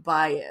little bit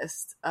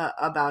biased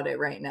about it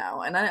right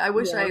now. And I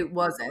wish I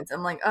wasn't.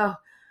 I'm like, oh,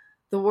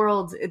 the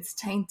world, it's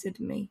tainted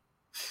me.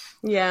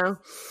 Yeah.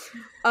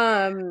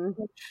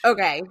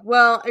 Okay.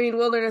 Well, I mean,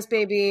 Wilderness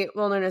Baby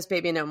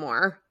no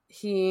more.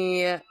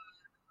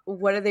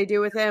 What do they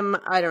do with him?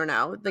 I don't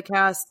know. The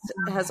cast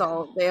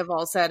they have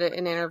all said it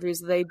in interviews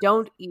that they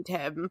don't eat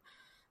him.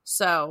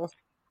 So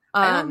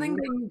I don't think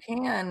that you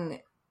can,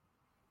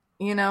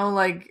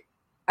 like,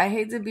 I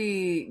hate to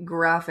be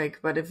graphic,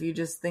 but if you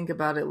just think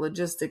about it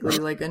logistically,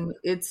 like, and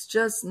it's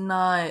just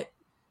not,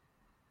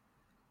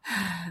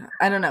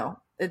 I don't know.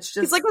 It's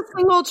just, it's like a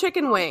single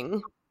chicken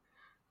wing.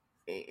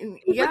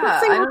 Yeah,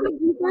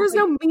 there's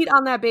no meat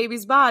on that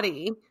baby's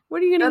body.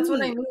 What are you gonna eat? That's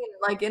what I mean.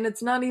 Like, and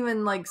it's not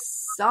even, like,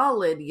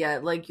 solid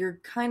yet. Like, you're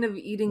kind of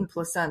eating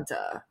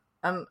placenta.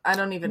 I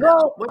don't even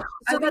know.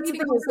 So that's the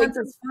thing.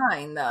 Placenta's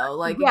fine though.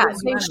 Like, yeah,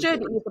 they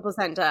should eat the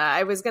placenta.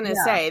 I was gonna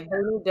say they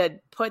need to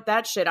put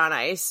that shit on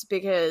ice,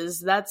 because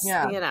that's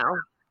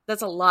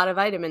that's a lot of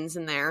vitamins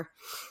in there.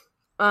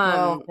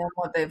 Well, from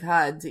what they've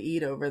had to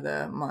eat over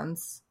the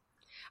months.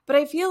 But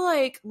I feel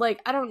like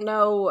I don't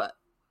know.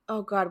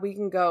 Oh God, we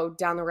can go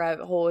down the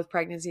rabbit hole with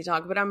pregnancy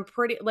talk, but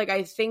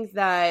I think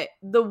that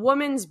the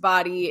woman's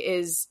body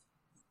is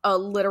a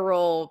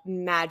literal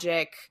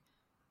magic.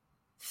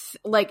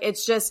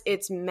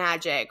 It's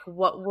magic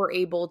what we're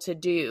able to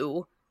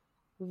do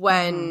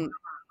when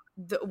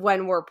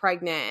when we're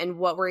pregnant and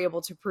what we're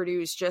able to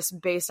produce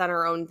just based on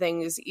our own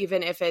things,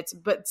 even if it's,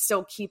 but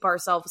still keep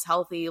ourselves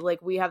healthy.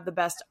 Like we have the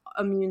best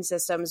immune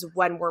systems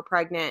when we're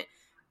pregnant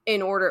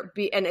in order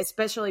be, and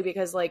especially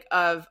because like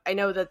I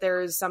know that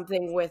there's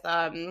something with,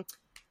 what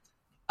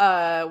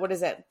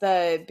is it?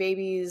 The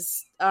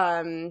baby's,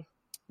 the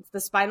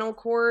spinal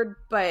cord,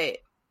 but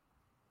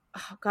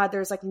oh God,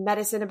 there's like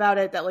medicine about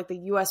it that like the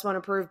US won't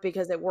approve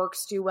because it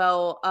works too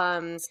well.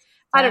 I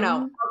don't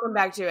know. I'll come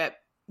back to it.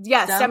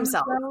 Yeah, stem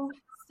cells.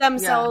 Stem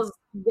cells,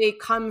 they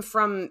come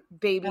from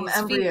babies. From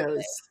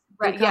embryos.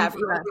 Right. Yeah.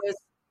 From embryos.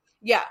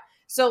 Yeah.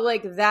 So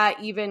like that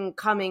even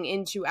coming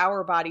into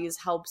our bodies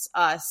helps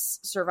us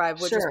survive,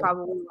 which is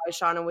probably why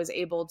Shauna was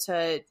able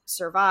to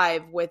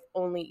survive with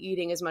only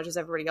eating as much as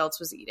everybody else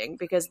was eating,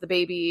 because the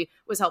baby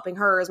was helping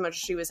her as much as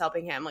she was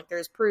helping him. Like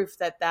there's proof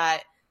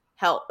that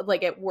help,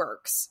 like it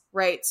works.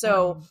 Right.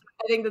 So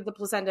I think that the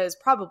placenta is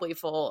probably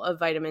full of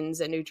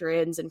vitamins and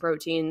nutrients and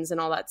proteins and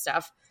all that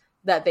stuff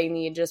that they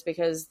need, just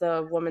because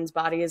the woman's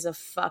body is a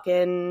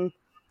fucking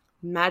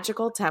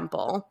magical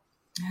temple.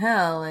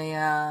 Hell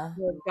yeah.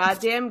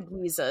 Goddamn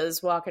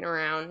Gizas walking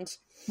around.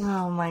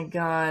 Oh my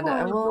God.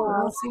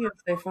 We'll see if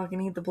they fucking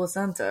eat the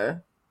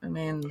placenta. I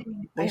mean,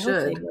 they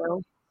should.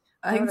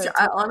 I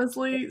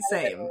honestly,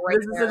 same. Right,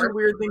 this is such a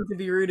weird thing to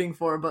be rooting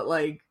for, but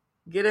like,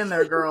 get in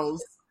there,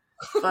 girls.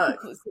 Fuck.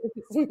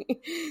 Okay,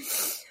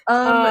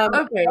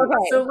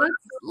 so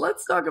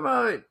let's talk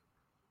about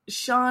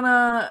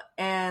Shauna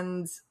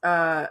and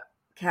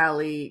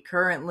Callie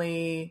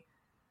currently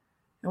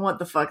and what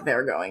the fuck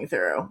they're going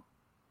through.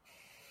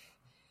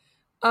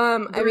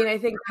 I mean, I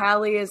think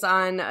Callie is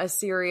on a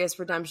serious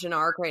redemption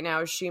arc right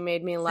now. She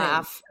made me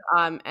laugh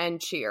and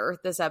cheer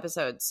this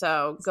episode.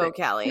 So go,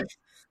 Callie.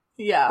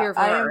 Yeah,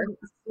 I am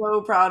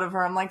so proud of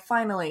her. I'm like,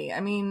 finally.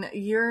 I mean,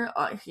 your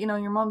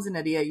mom's an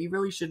idiot. You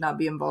really should not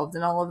be involved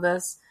in all of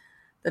this.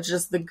 That's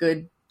just the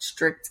good,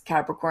 strict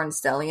Capricorn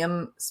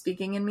stellium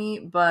speaking in me.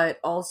 But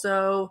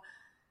also,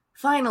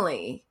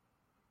 finally,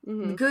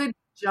 good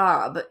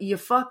job. You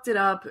fucked it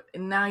up,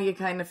 and now you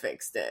kind of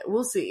fixed it.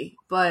 We'll see.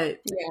 But,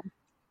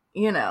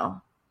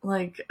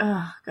 like,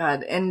 oh,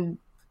 God. And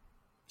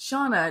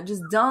Shauna,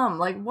 just dumb.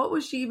 Like, what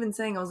was she even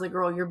saying? I was like,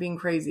 girl, you're being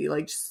crazy.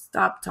 Like, just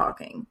stop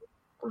talking.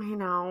 I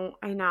know.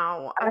 I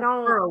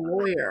don't. For a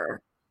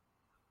lawyer.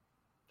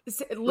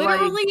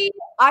 Literally,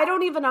 I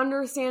don't even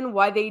understand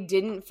why they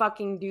didn't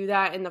fucking do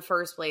that in the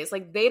first place.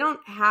 Like, they don't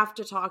have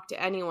to talk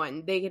to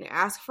anyone. They can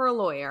ask for a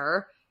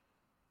lawyer.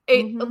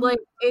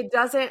 It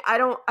doesn't,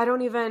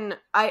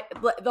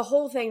 the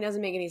whole thing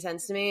doesn't make any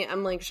sense to me.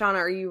 I'm like, Shauna,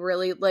 are you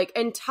really like,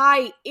 and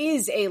Ty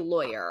is a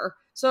lawyer.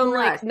 So I'm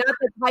like, not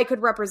that Ty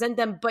could represent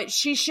them, but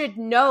she should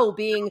know,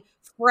 being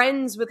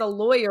friends with a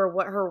lawyer,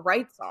 what her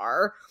rights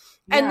are.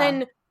 Yeah. And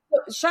then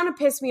Shauna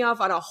pissed me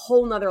off on a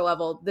whole nother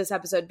level this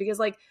episode, because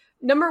like,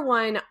 number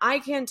one, I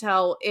can't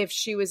tell if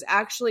she was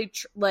actually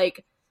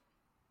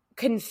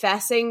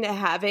confessing to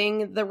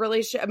having the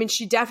relationship. I mean,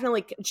 she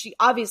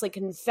obviously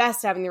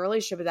confessed to having the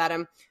relationship with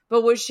Adam,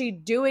 but was she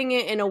doing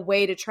it in a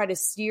way to try to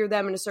steer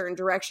them in a certain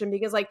direction?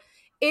 Because like,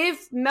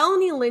 if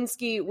Melanie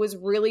Lynskey was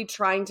really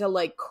trying to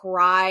like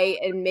cry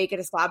and make it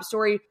a sob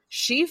story,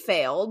 she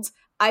failed.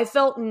 I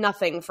felt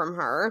nothing from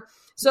her.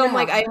 So I'm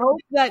like, I hope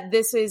that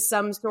this is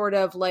some sort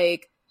of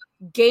like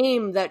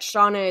game that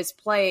Shauna is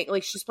playing.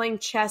 Like, she's playing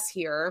chess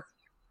here.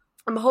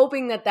 I'm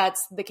hoping that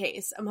that's the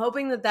case. I'm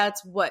hoping that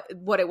that's what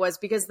it was,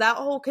 because that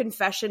whole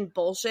confession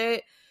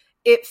bullshit,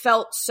 it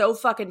felt so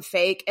fucking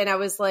fake. And I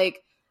was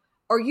like,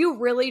 are you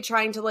really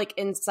trying to like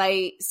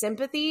incite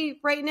sympathy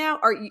right now?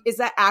 Is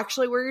that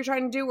actually what you're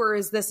trying to do? Or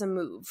is this a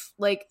move?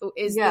 Like,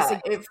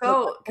 it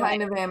felt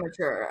kind of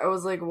amateur. I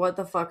was like, what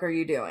the fuck are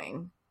you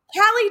doing?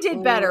 Callie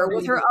did better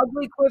with her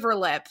ugly quiver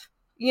lip.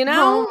 You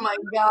know? Oh my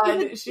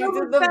God. She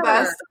did the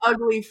best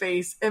ugly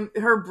face. And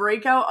her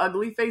breakout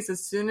ugly face,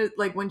 as soon as,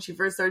 like, when she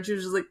first started, she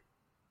was just like,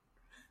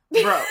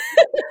 bro.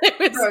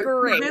 It was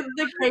great. She did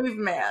the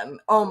caveman,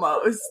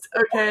 almost,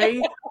 okay?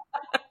 And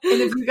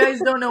if you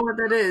guys don't know what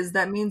that is,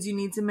 that means you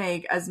need to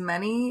make as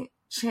many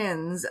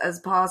chins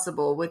as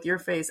possible with your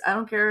face. I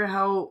don't care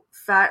how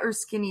fat or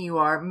skinny you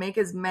are. Make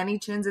as many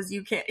chins as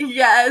you can.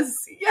 Yes.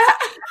 Yeah.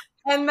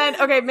 And then,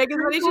 okay, make as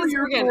many chins as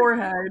you can.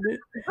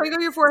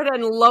 Sprinkle your forehead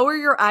and lower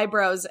your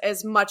eyebrows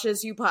as much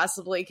as you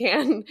possibly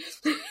can.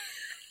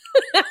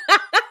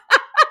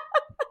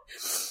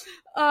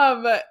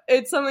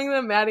 It's something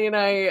that Maddie and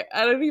I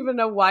don't even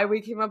know why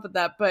we came up with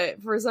that,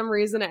 but for some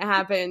reason it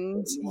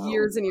happened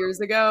years and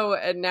years ago,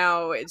 and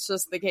now it's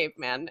just the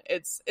caveman.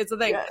 It's a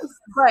thing. Yes.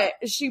 But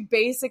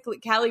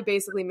Callie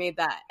basically made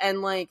that,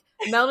 and like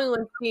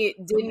Melanie Lynskey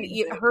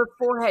her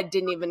forehead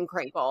didn't even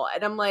crinkle,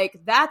 and I'm like,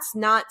 that's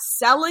not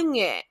selling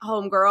it,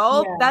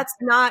 homegirl. Yeah. That's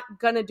not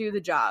gonna do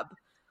the job.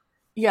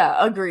 Yeah,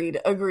 agreed.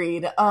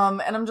 And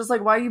I'm just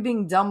like, why are you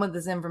being dumb with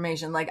this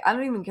information? Like, I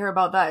don't even care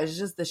about that. It's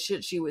just the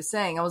shit she was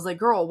saying. I was like,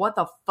 girl, what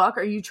the fuck?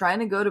 Are you trying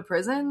to go to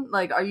prison?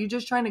 Like, are you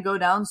just trying to go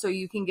down so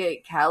you can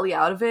get Callie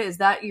out of it? Is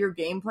that your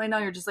game plan now?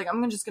 You're just like,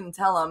 I'm just going to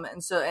tell him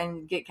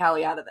and get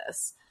Callie out of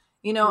this.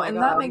 You know, and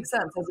that makes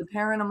sense. As a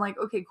parent, I'm like,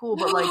 okay, cool,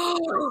 but like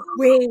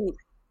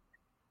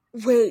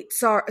wait,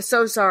 so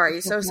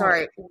sorry.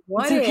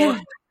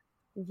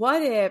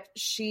 What if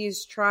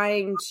she's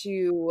trying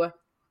to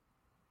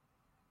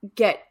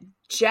get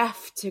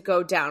Jeff to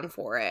go down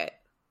for it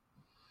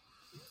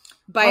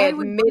by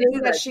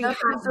admitting that she had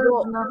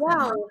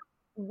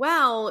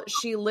well,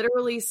 she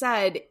literally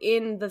said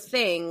in the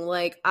thing,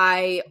 like,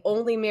 I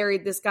only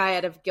married this guy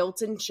out of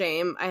guilt and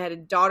shame. I had a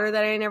daughter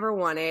that I never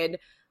wanted,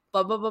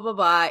 blah, blah, blah, blah,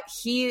 blah.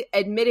 He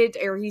admitted,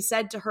 or he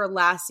said to her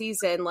last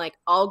season, like,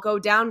 I'll go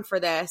down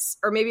for this.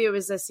 Or maybe it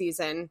was this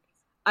season.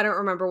 I don't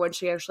remember when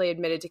she actually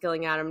admitted to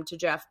killing Adam to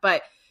Jeff.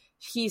 But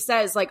he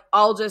says, like,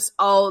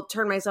 I'll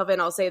turn myself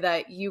in. I'll say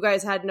that you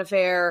guys had an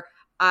affair.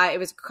 It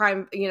was a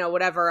crime, you know,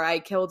 whatever. I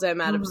killed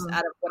him out of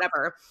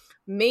whatever.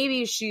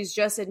 Maybe she's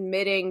just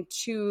admitting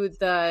to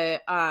the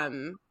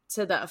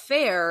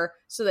affair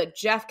so that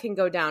Jeff can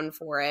go down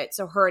for it.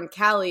 So her and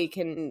Callie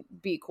can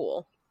be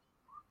cool.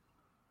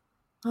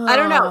 I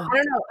don't know.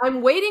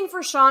 I'm waiting for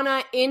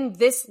Shauna in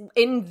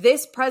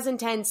this present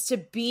tense to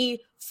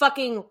be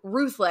fucking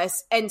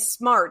ruthless and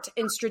smart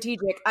and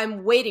strategic.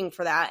 I'm waiting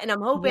for that. And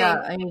I'm hoping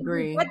I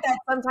agree. Get that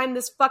sometime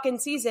this fucking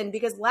season,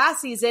 because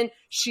last season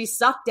she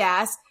sucked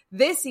ass.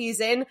 This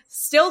season,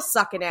 still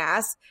sucking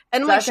ass.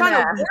 And I'm like, Shauna,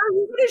 where are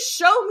you going to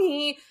show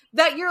me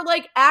that you're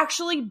like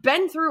actually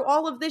been through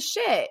all of this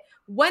shit?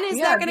 When is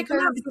that going to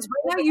come out? Because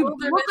right now you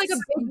look like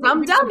a big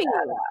dumb dummy.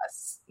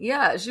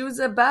 Yeah, she was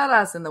a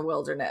badass in the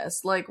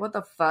wilderness. Like, what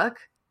the fuck?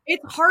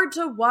 It's hard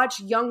to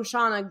watch young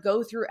Shauna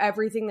go through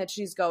everything that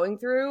she's going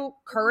through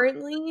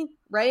currently,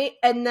 right?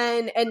 And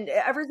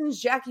ever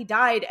since Jackie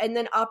died, and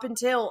then up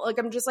until, like,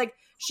 I'm just like,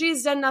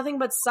 she's done nothing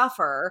but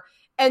suffer.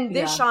 And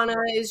this Shauna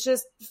is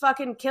just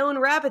fucking killing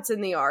rabbits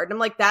in the yard. And I'm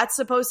like, that's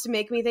supposed to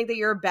make me think that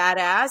you're a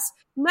badass?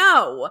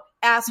 No,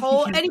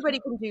 asshole. Anybody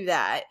can do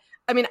that.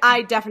 I mean,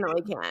 I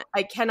definitely can't.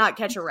 I cannot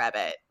catch a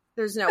rabbit.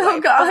 There's no way.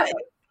 Oh, God.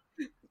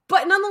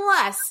 But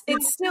nonetheless,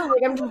 it's still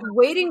like I'm just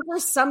waiting for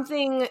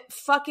something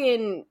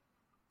fucking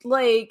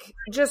like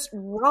just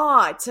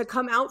raw to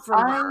come out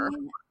from her. I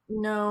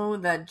know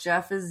that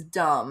Jeff is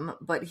dumb,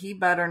 but he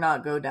better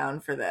not go down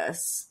for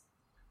this.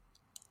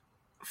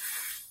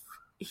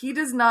 He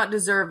does not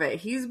deserve it.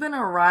 He's been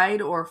a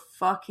ride or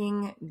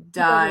fucking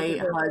die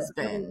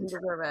husband. He doesn't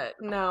deserve it.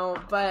 No,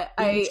 but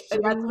that's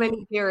my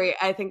theory.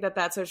 I think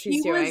that's what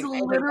she's doing. He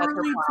was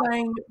literally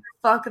playing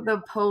fuck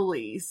the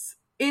police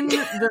in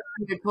the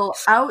vehicle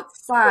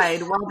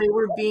outside while they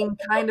were being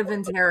kind of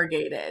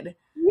interrogated.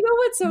 You know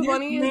what's so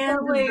funny is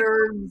that, like,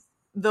 deserves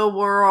the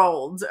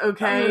world,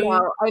 okay? I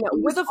know.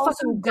 With a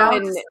fucking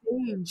gun.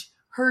 Stage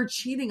her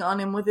cheating on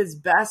him with his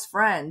best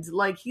friend.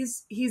 Like,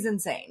 he's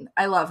insane.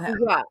 I love him.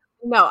 Yeah.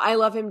 No, I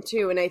love him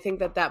too, and I think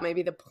that might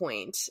be the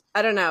point.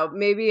 I don't know.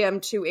 Maybe I'm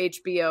too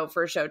HBO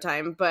for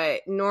Showtime,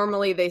 but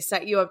normally they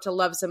set you up to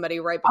love somebody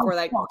right before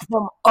that. Fuck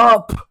them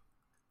up.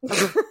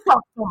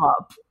 Fuck them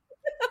up.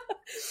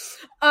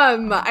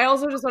 I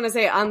also just want to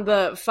say on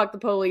the fuck the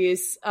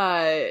police,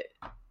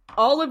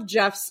 all of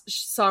Jeff's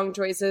song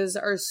choices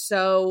are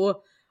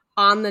so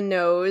on the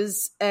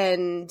nose,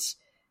 and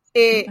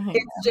it's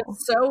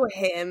just so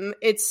him.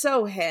 It's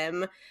so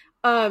him.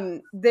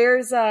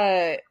 There's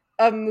a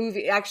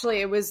movie, actually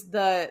it was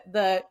the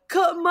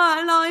cut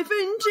my life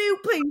into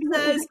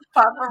pieces, the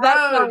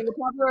Papa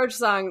Roach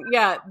song,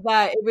 that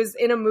it was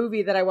in a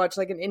movie that I watched,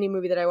 like an indie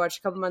movie that I watched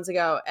a couple months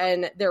ago,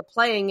 and they're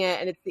playing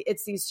it, and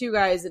it's these two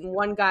guys, and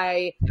one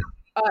guy,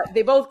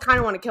 they both kind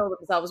of want to kill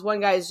themselves. One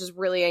guy is just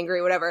really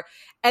angry, whatever,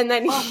 and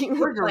then he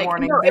was like,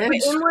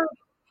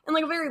 in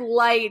like a very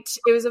light,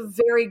 it was a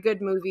very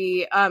good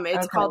movie.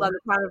 It's called On the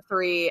Count of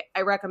Three.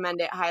 I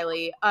recommend it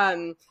highly.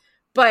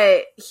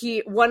 But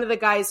one of the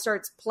guys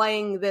starts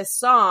playing this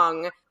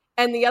song,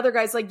 and the other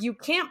guy's like, you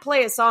can't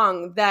play a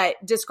song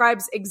that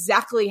describes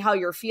exactly how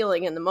you're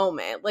feeling in the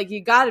moment. Like,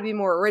 you got to be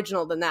more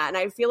original than that. And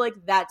I feel like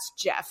that's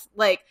Jeff.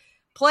 Like,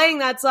 playing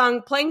that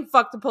song, playing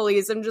Fuck the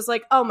Police, I'm just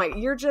like, oh my,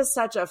 you're just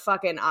such a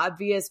fucking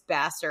obvious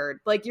bastard.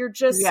 Like, you're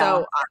just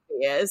so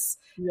obvious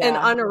and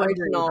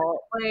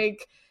unoriginal.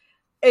 Like,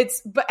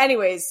 but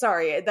anyways,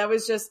 sorry. That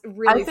was just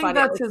really funny. I think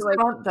that's his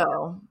front,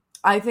 though.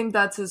 I think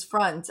that's his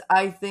front.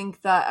 I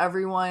think that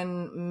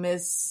everyone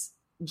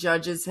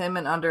misjudges him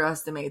and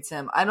underestimates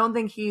him. I don't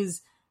think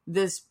he's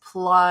this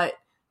plot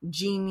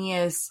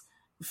genius,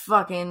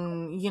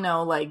 fucking,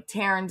 like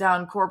tearing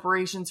down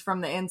corporations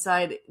from the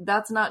inside.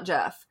 That's not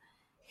Jeff.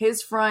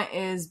 His front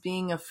is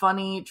being a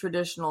funny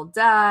traditional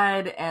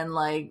dad and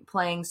like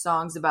playing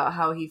songs about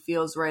how he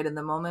feels right in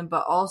the moment,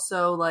 but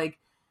also like,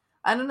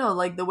 I don't know,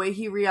 like the way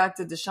he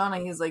reacted to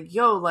Shauna, he's like,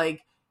 yo,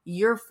 like,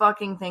 you're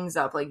fucking things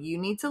up. Like, you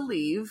need to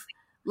leave.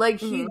 Like,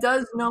 he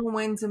does know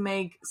when to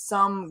make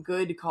some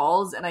good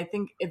calls, and I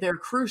think they're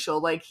crucial.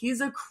 Like, he's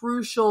a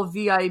crucial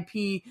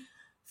VIP.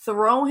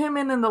 Throw him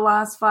in the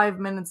last 5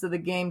 minutes of the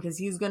game, because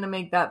he's going to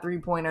make that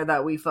 3-pointer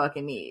that we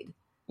fucking need.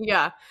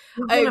 Yeah,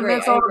 I agree.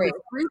 Miss all of his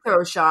free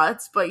throw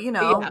shots, but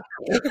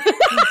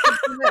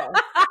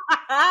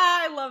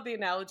I love the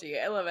analogy.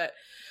 I love it.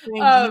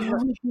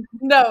 Thank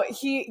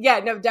you.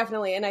 No,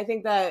 definitely. And I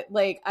think that,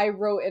 like, I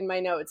wrote in my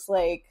notes,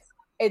 like,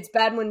 it's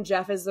bad when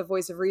Jeff is the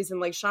voice of reason.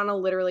 Like, Shauna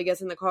literally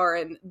gets in the car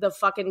and the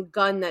fucking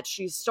gun that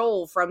she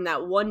stole from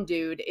that one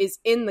dude is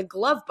in the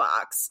glove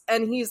box.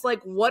 And he's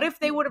like, what if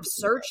they would have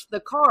searched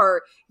the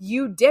car,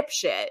 you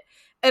dipshit?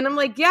 And I'm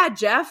like, yeah,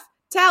 Jeff,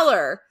 tell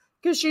her,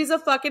 because she's a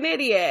fucking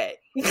idiot.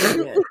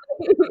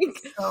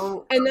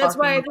 So and that's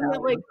why I think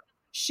that, like,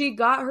 she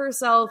got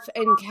herself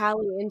and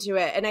Callie into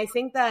it. And I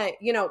think that,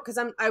 you know, because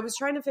I was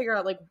trying to figure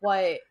out, like,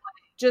 what,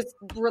 just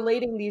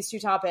relating these two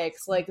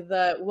topics, like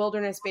the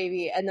wilderness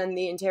baby and then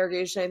the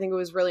interrogation. I think it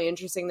was really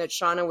interesting that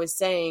Shauna was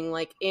saying,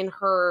 like, in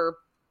her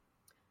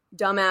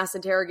dumbass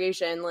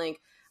interrogation,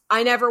 like,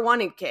 I never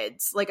wanted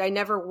kids. Like, I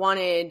never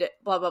wanted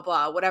blah, blah,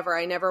 blah, whatever.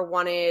 I never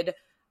wanted,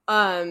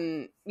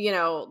 you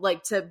know,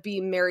 like, to be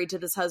married to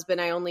this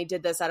husband. I only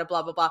did this out of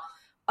blah, blah, blah.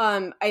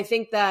 I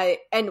think that,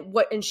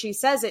 and she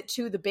says it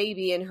to the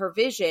baby in her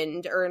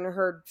vision or in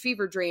her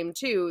fever dream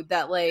too,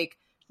 that, like,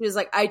 she was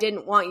like, I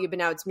didn't want you, but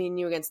now it's me and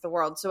you against the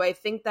world. So I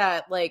think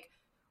that, like,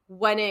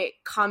 when it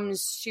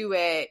comes to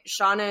it,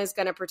 Shauna is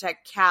going to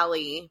protect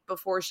Callie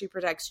before she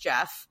protects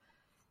Jeff.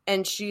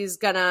 And she's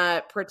going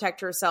to protect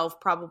herself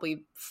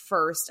probably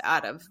first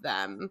out of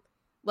them.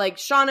 Like,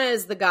 Shauna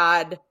is the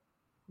god,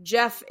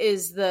 Jeff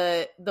is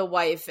the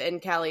wife,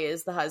 and Callie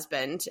is the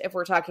husband, if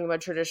we're talking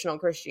about traditional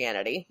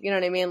Christianity. You know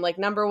what I mean? Like,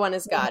 number one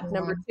is God. Mm-hmm.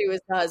 Number two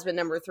is the husband.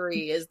 Number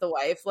three is the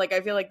wife. Like,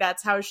 I feel like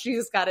that's how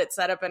she's got it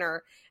set up in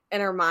her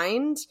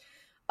mind.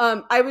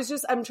 I'm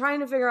trying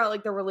to figure out,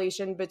 like, the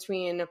relation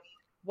between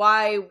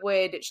why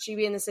would she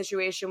be in the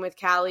situation with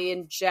Callie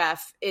and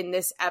Jeff in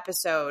this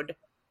episode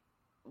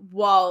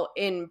while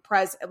in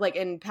past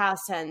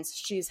tense,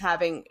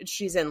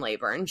 she's in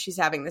labor and she's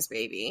having this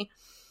baby.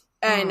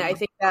 And I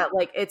think that,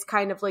 like, it's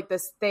kind of like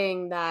this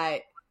thing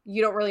that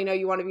you don't really know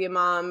you want to be a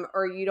mom,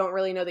 or you don't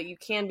really know that you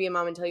can be a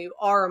mom until you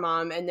are a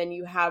mom. And then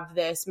you have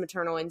this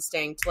maternal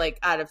instinct, like,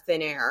 out of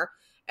thin air.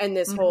 And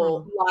this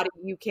whole, Lottie,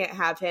 you can't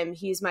have him.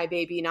 He's my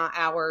baby, not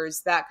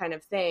ours, that kind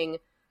of thing.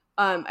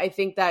 I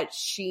think that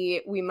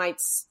we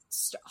might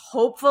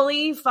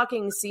hopefully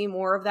fucking see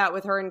more of that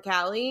with her and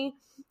Callie.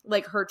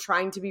 Like, her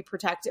trying to be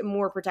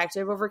more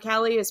protective over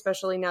Callie,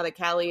 especially now that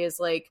Callie is,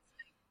 like,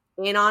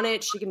 in on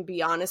it. She can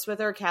be honest with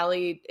her.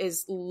 Callie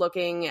is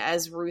looking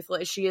as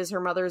ruthless. She is her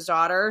mother's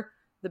daughter.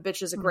 The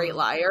bitch is a great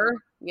liar,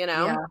 you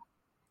know?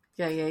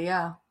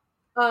 Yeah.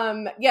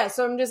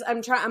 So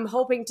I'm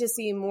hoping to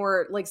see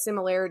more, like,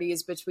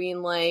 similarities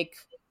between like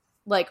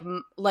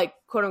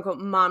quote unquote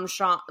mom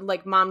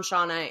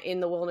Shauna in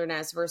the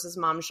wilderness versus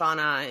mom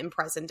Shauna in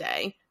present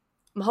day.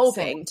 I'm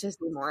hoping to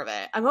see more of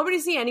it. I'm hoping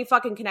to see any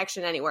fucking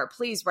connection anywhere.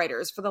 Please,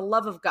 writers, for the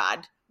love of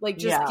God, like,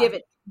 just give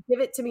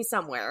it to me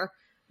somewhere.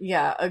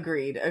 Yeah,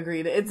 agreed.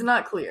 It's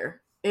not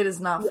clear. It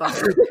is not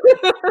fucking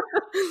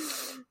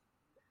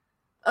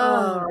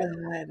Oh,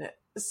 God.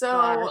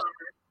 So,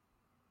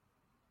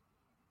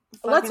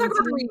 let's talk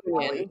about the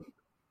reunion.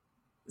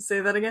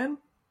 Say that again?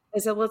 I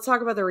said, let's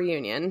talk about the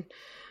reunion.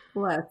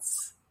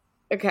 Let's.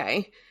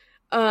 Okay.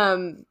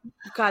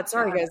 God,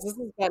 sorry guys, this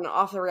has been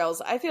off the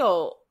rails. I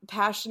feel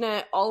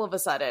passionate all of a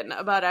sudden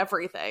about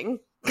everything.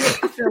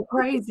 I feel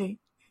crazy.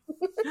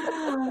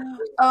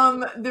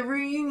 The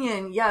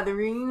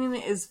reunion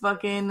is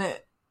fucking,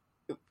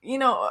 you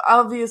know,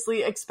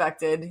 obviously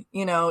expected,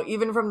 you know,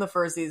 even from the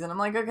first season. I'm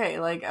like, okay,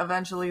 like,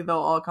 eventually they'll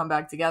all come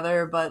back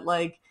together, but,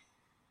 like,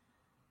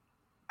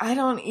 I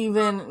don't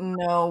even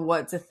know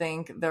what to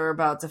think they're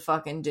about to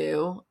fucking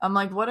do. I'm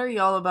like, what are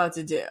y'all about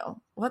to do?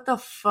 What the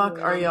fuck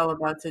are y'all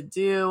about to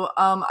do?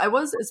 I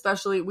was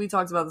especially, we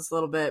talked about this a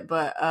little bit,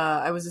 but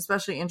I was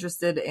especially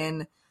interested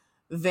in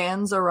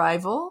Van's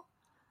arrival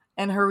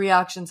and her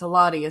reaction to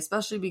Lottie,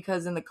 especially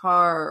because in the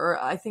car, or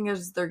I think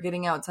as they're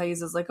getting out,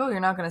 Thais is like, oh, you're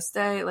not going to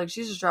stay? Like,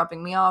 she's just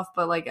dropping me off.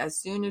 But, like, as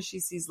soon as she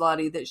sees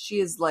Lottie, that she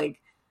is,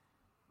 like,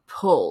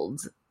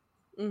 pulled.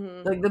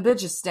 Mm-hmm. Like, the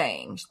bitch is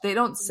staying. They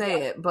don't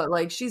say it, but,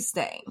 like, she's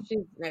staying.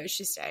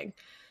 She's staying.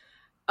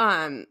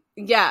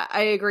 Yeah,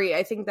 I agree.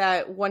 I think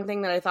that one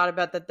thing that I thought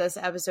about that this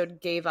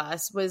episode gave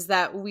us was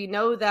that we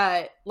know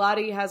that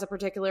Lottie has a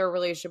particular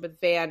relationship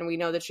with Van. We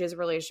know that she has a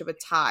relationship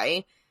with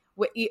Ty.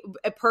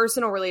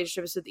 Personal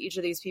relationships with each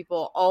of these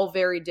people, all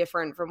very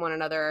different from one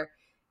another.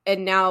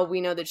 And now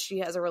we know that she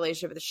has a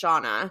relationship with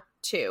Shauna,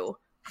 too,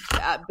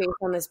 based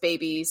on this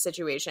baby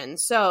situation.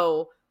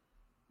 So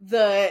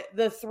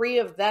the three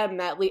of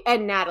them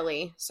and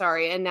Natalie. So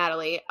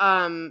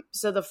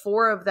the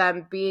four of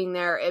them being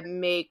there, it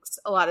makes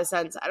a lot of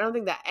sense. I don't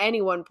think that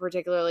anyone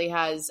particularly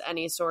has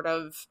any sort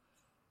of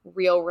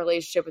real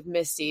relationship with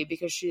Misty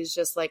because she's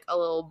just like a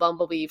little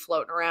bumblebee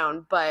floating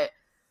around. But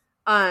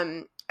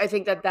I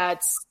think that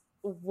that's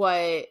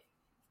what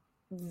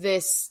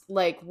this,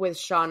 like, with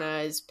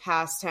Shauna's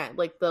past tense,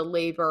 like the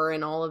labor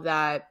and all of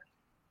that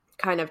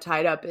kind of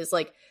tied up, is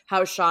like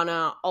how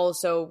Shauna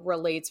also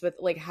relates with,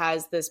 like,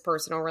 has this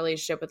personal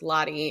relationship with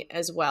Lottie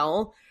as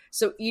well.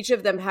 So each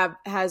of them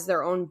has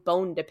their own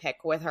bone to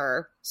pick with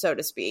her, so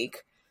to speak.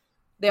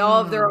 They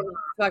all have their own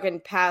fucking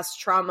past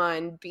trauma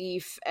and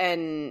beef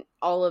and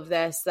all of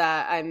this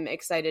that I'm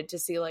excited to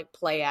see like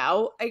play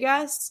out, I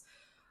guess.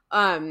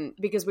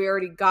 Because we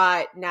already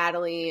got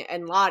Natalie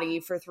and Lottie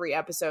for 3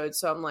 episodes.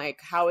 So I'm like,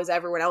 how is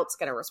everyone else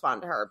going to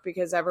respond to her?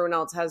 Because everyone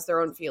else has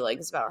their own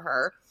feelings about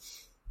her.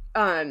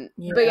 But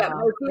yeah,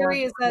 my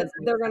theory is that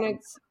they're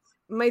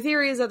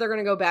going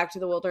to go back to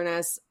the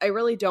wilderness. I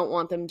really don't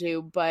want them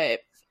to,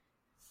 but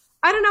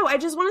I don't know. I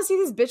just want to see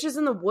these bitches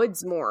in the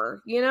woods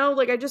more, you know?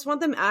 Like, I just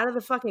want them out of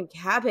the fucking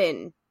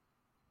cabin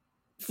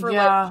for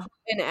like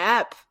an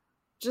ep.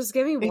 Just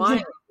give me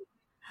one.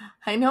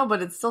 I know,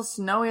 but it's still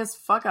snowy as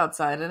fuck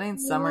outside. It ain't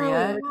summer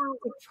yet.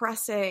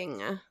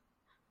 Depressing.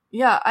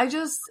 Yeah, I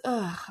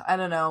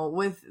don't know.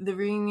 With the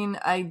reunion,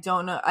 I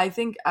don't know. I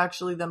think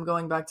actually them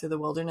going back to the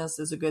wilderness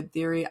is a good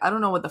theory. I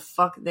don't know what the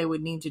fuck they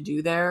would need to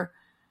do there.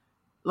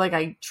 Like,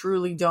 I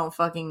truly don't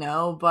fucking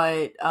know,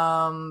 but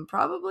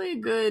probably a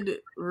good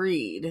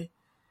read.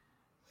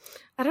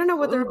 I don't know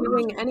what they're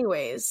doing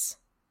anyways.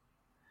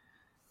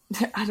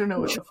 I don't know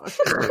what the fuck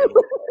they're doing.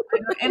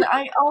 And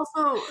I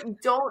also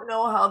don't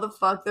know how the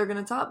fuck they're going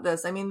to top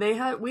this. I mean,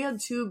 we had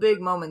 2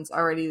 big moments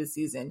already this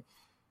season.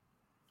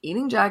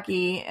 Eating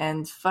Jackie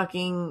and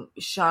fucking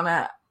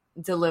Shauna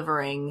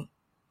delivering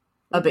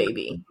a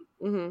baby.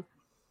 Mm-hmm.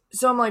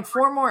 So I'm like,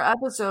 4 more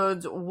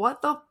episodes.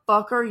 What the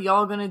fuck are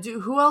y'all gonna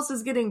do? Who else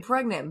is getting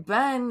pregnant?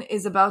 Ben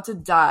is about to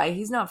die.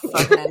 He's not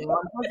fucking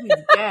anyone. He's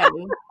gay.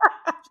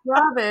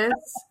 Travis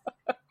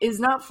is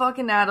not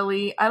fucking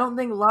Natalie. I don't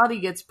think Lottie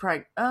gets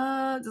pregnant.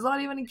 Does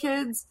Lottie have any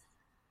kids?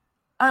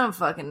 I don't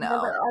fucking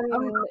know.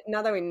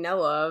 Not that we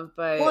know of,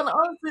 but... Well, and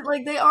honestly,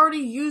 like, they already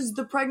used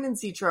the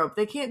pregnancy trope.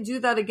 They can't do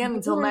that again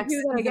until next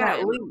season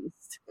at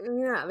least.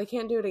 Yeah, they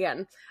can't do it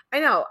again.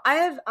 I know.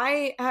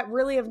 I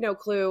really have no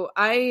clue.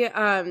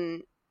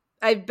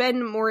 I've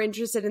been more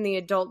interested in the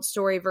adult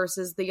story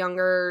versus the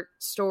younger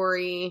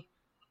story.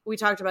 We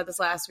talked about this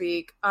last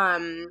week.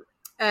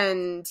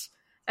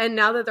 And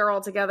now that they're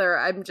all together,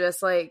 I'm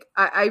just like,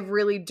 I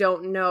really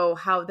don't know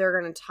how they're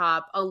going to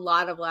top a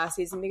lot of last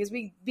season, because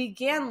we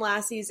began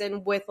last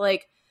season with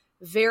like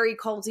very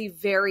culty,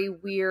 very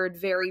weird,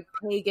 very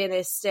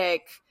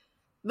paganistic.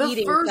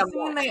 The first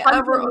thing they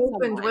ever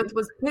opened with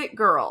was Pit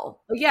Girl.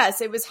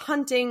 Yes, it was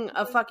hunting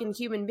a fucking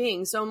human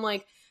being. So I'm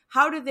like,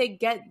 how did they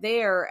get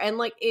there? And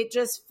like, it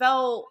just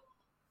felt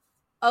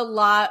a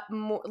lot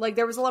more like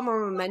there was a lot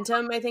more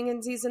momentum, I think,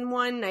 in season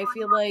 1. I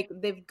feel like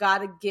they've got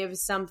to give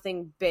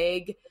something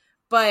big,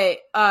 but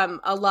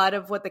a lot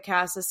of what the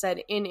cast has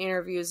said in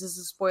interviews, this is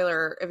a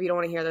spoiler, if you don't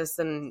want to hear this,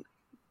 then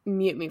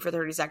mute me for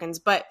 30 seconds,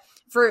 but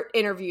for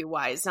interview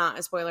wise, not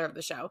a spoiler of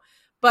the show,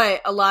 but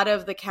a lot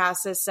of the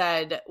cast has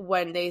said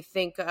when they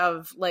think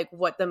of like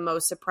what the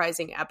most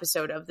surprising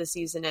episode of the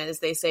season is,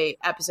 they say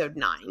episode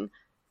 9,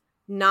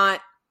 not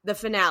the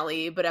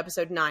finale, but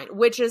episode 9,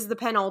 which is the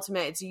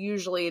penultimate. It's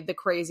usually the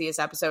craziest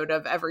episode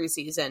of every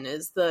season,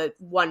 is the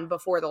one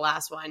before the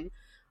last one.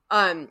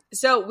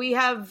 So we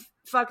have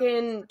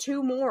fucking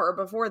 2 more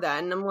before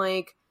then. And I'm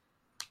like,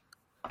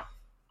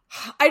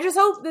 I just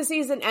hope the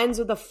season ends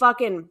with a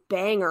fucking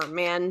banger,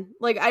 man.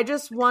 Like, I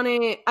just want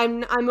to,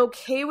 I'm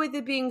okay with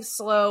it being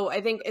slow.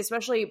 I think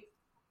especially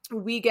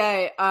we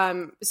get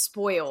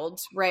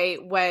spoiled,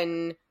 right?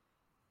 When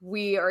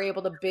we are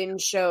able to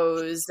binge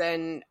shows,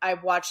 and I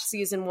watched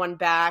season 1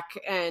 back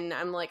and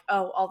I'm like,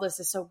 oh, all this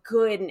is so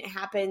good and it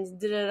happens,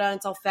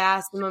 it's all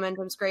fast, the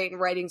momentum's great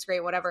and writing's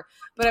great, whatever,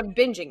 but I'm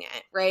binging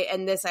it, right?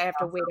 And this I have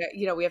to wait,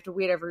 we have to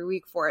wait every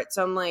week for it.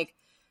 So I'm like,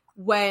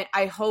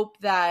 I hope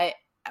that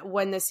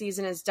when the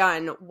season is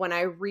done, when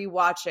I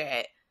rewatch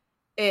it,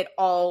 it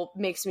all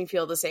makes me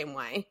feel the same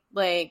way.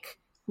 Like,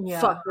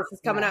 fuck, this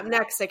is coming up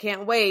next, I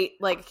can't wait.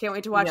 Like, I can't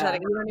wait to watch that.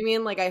 You know what I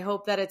mean? Like, I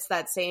hope that it's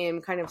that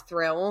same kind of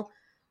thrill.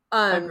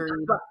 But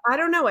I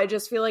don't know. I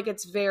just feel like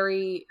it's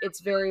very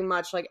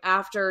much like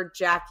after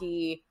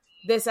Jackie,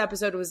 this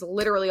episode was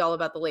literally all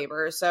about the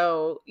labor.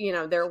 So,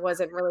 there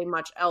wasn't really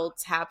much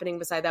else happening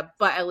beside that,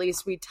 but at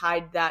least we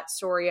tied that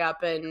story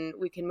up and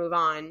we can move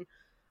on.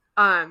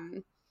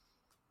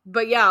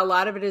 But yeah, a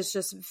lot of it is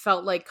just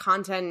felt like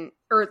content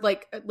or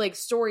like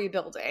story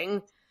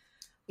building,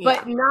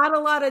 but not a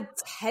lot of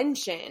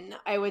tension,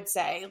 I would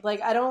say.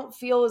 Like, I don't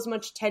feel as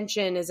much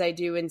tension as I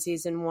do in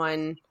season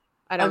 1.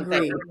 I don't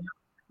think.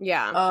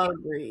 Yeah.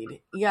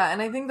 Agreed. Yeah,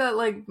 and I think that,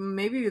 like,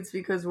 maybe it's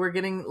because we're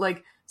getting,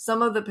 like,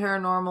 some of the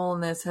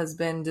paranormalness has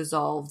been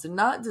dissolved.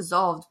 Not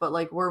dissolved, but,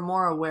 like, we're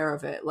more aware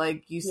of it.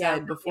 Like you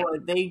said before,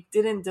 they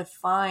didn't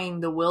define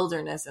the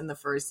wilderness in the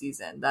first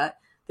season. That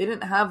they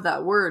didn't have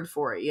that word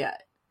for it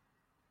yet.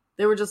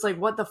 They were just like,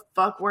 what the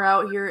fuck? We're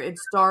out here.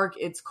 It's dark.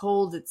 It's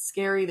cold. It's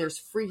scary. There's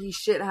freaky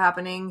shit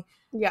happening.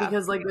 Yeah.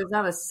 Because, like, there's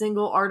not a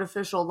single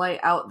artificial light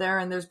out there,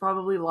 and there's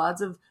probably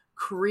lots of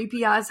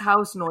creepy-ass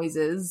house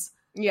noises.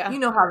 Yeah. You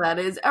know how that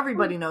is.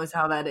 Everybody knows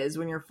how that is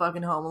when you're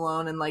fucking home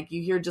alone and, like,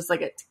 you hear just,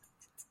 like, a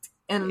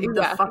in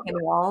the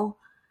fucking wall.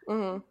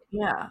 Mm-hmm.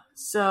 Yeah.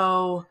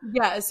 So.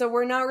 Yeah, so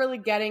we're not really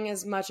getting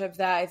as much of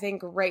that. I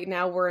think right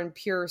now we're in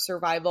pure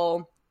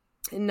survival.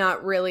 And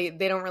not really,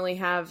 they don't really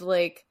have,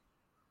 like,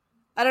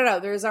 I don't know.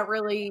 There's not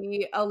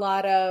really a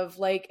lot of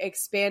like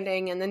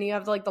expanding, and then you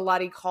have like the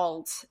Lottie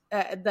cult,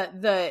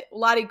 the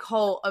Lottie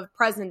cult of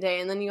present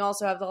day, and then you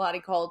also have the Lottie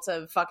cults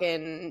of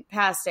fucking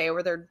past day,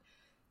 where they're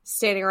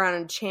standing around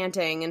and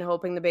chanting and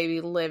hoping the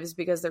baby lives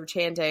because they're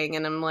chanting,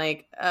 and I'm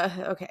like,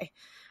 okay,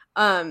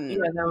 Yeah,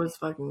 that was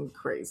fucking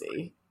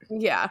crazy.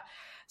 yeah.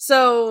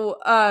 So,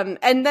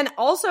 and then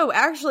also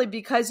actually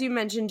because you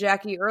mentioned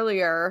Jackie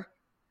earlier.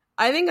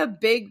 I think a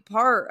big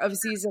part of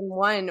season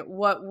 1,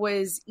 what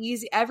was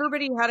easy,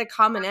 everybody had a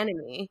common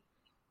enemy.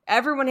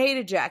 Everyone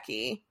hated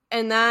Jackie.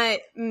 And that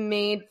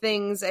made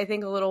things, I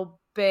think, a little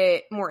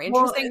bit more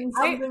interesting.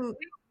 Well, something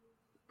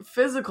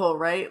physical,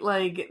 right?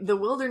 Like the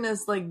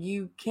wilderness, like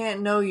you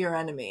can't know your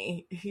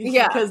enemy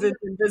because it's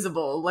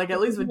invisible. Like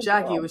at least with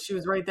Jackie, she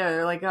was right there.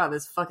 They're like, oh,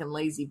 this fucking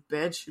lazy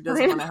bitch who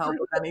doesn't want to help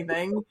with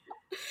anything.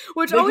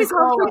 Which always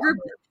helps the group.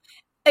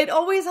 It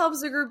always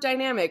helps the group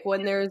dynamic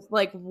when there's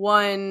like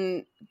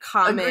one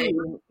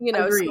common,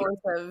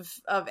 source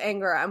of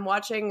anger. I'm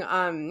watching,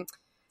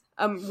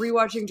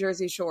 rewatching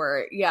Jersey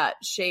Shore. Yeah,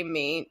 shame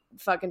me,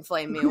 fucking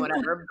flame me,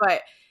 whatever.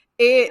 But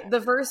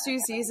the first 2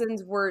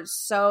 seasons were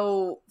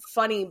so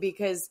funny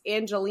because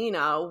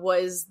Angelina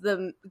was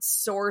the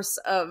source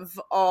of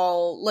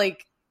all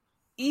like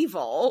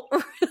evil.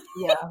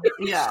 yeah.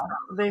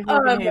 They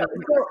fucking hated her.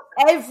 So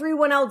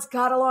everyone else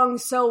got along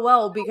so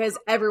well because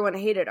everyone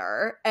hated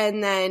her.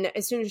 And then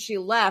as soon as she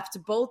left,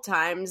 both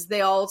times,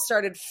 they all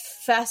started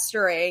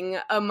festering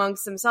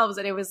amongst themselves.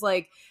 And it was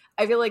like,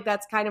 I feel like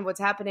that's kind of what's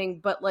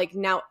happening. But like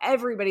now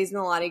everybody's in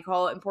the Lottie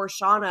cult, and poor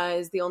Shauna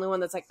is the only one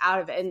that's like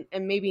out of it.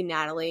 And maybe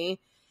Natalie.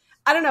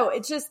 I don't know.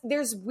 It's just,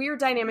 there's weird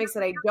dynamics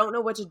that I don't know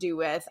what to do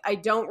with. I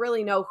don't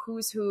really know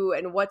who's who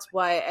and what's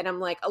what. And I'm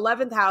like,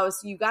 11th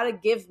house, you got to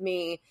give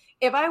me,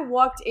 if I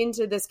walked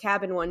into this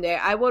cabin one day,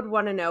 I would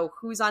want to know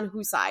who's on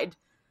whose side.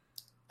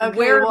 Okay,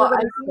 well, I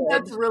think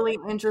that's really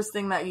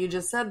interesting that you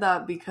just said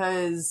that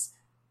because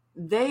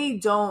they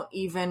don't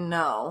even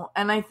know.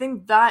 And I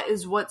think that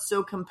is what's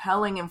so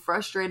compelling and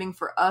frustrating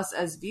for us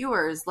as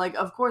viewers. Like,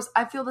 of course,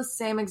 I feel the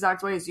same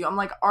exact way as you. I'm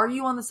like, are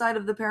you on the side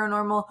of the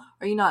paranormal?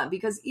 Are you not?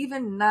 Because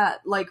even that,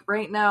 like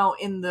right now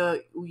in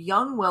the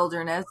young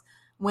wilderness,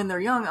 when they're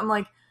young, I'm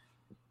like,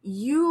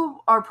 you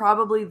are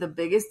probably the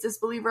biggest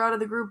disbeliever out of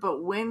the group.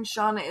 But when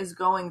Shauna is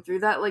going through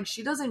that, like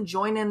she doesn't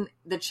join in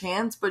the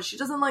chants, but she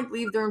doesn't like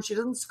leave the room. She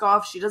doesn't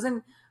scoff. She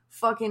doesn't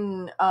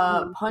fucking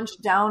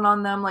punch down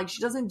on them. Like she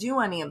doesn't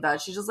do any of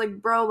that. She's just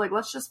like, bro, like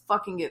let's just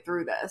fucking get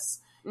through this.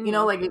 You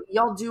know, like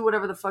y'all do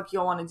whatever the fuck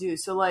y'all want to do.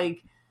 So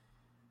like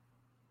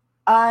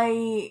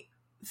I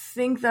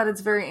think that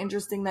it's very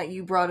interesting that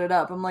you brought it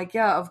up. I'm like,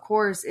 yeah, of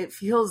course it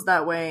feels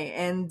that way,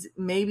 and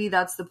maybe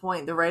that's the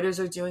point. The writers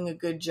are doing a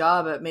good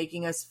job at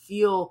making us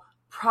feel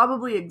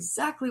probably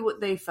exactly what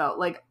they felt.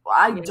 Like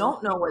I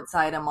don't know what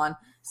side I'm on.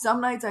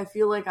 Some nights I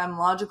feel like I'm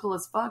logical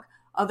as fuck.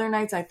 Other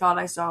nights I thought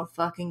I saw a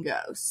fucking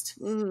ghost.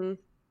 And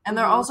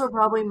they're also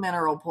probably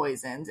mineral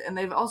poisoned. And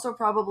they've also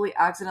probably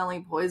accidentally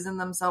poisoned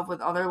themselves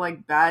with other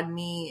like bad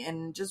meat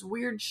and just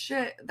weird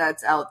shit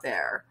that's out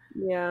there.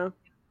 Yeah.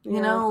 You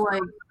know,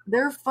 like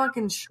they're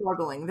fucking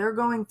struggling. They're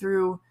going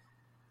through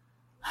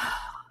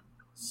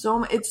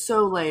it's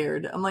so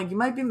layered. I'm like, you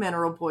might be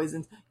mineral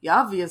poisoned. You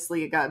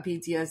obviously got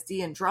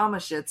PTSD and trauma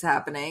shit's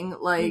happening.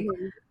 Like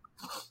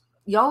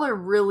y'all are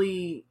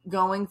really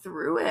going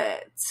through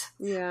it.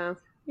 Yeah.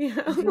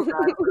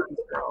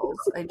 Girls.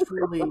 I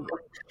truly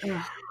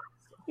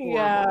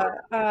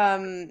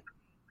oh,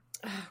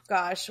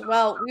 gosh.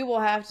 Well, we will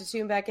have to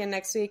tune back in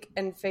next week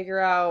and figure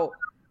out,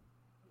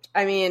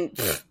 I mean,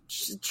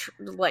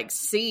 like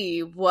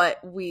see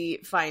what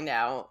we find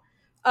out.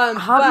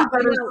 Javi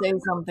better say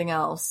something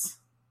else.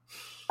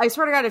 I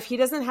swear to God, if he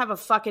doesn't have a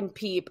fucking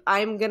peep,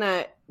 I'm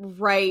gonna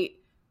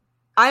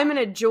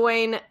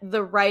join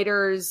the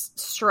writers'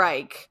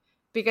 strike.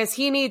 Because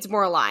he needs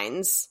more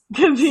lines.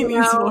 More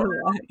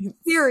lines.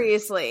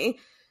 Seriously.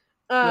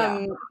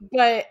 But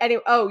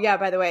anyway,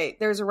 by the way,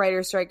 there's a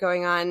writer's strike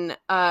going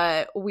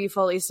on. We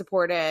fully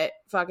support it.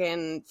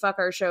 Fucking fuck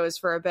our shows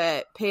for a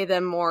bit. Pay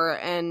them more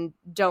and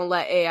don't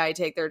let AI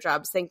take their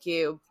jobs. Thank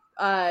you.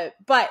 But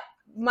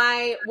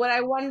what I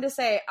wanted to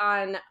say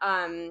on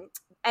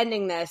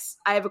ending this,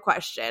 I have a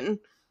question.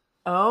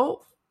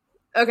 Oh.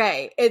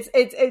 Okay.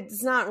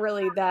 It's not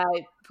really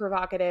that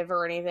provocative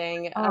or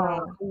anything.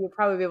 You'll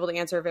probably be able to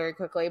answer very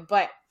quickly.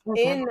 But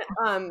in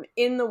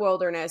the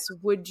wilderness,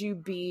 would you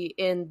be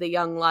in the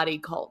young Lottie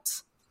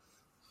cult?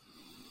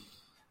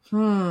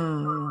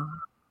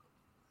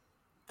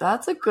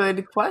 That's a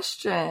good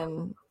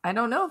question. I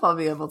don't know if I'll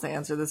be able to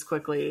answer this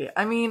quickly.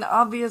 I mean,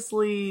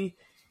 obviously,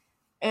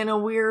 in a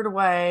weird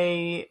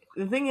way,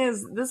 the thing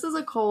is, this is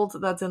a cult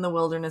that's in the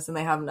wilderness and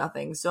they have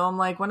nothing. So I'm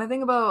like, when I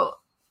think about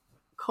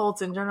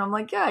cults in general, I'm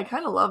like, yeah, I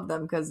kind of love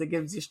them because it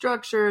gives you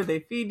structure, they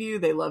feed you,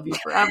 they love you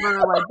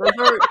forever. Like, those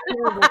are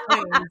terrible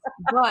things.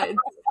 But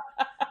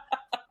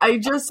I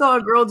just saw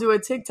a girl do a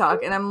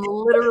TikTok, and I'm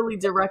literally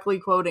directly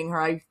quoting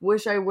her. I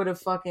wish I would have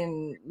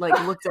fucking like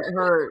looked at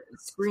her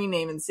screen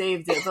name and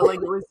saved it, but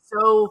like it was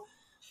so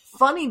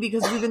funny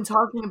because we've been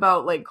talking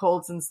about like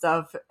cults and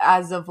stuff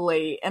as of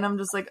late, and I'm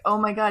just like, oh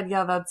my god,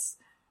 yeah,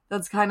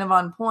 that's kind of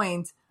on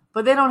point.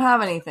 But they don't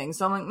have anything,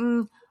 so I'm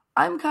like,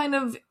 I'm kind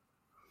of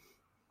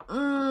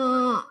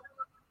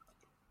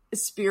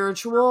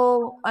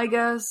spiritual, I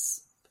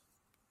guess,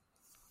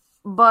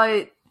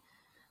 but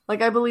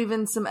like I believe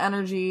in some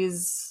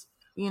energies,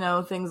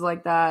 things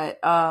like that.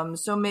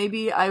 So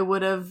maybe I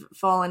would have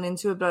fallen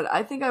into it, but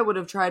I think I would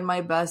have tried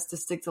my best to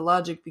stick to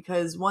logic,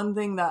 because one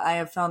thing that I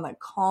have found that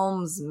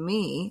calms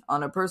me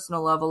on a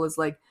personal level is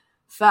like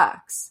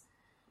facts.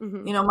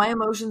 Mm-hmm. My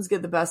emotions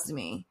get the best of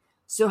me.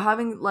 So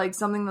having like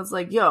something that's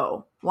like,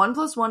 yo, 1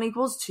 + 1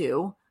 =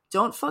 2.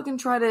 Don't fucking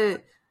try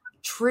to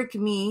trick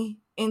me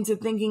into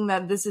thinking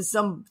that this is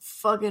some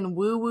fucking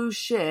woo-woo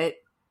shit.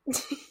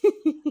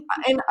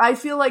 And I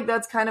feel like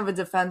that's kind of a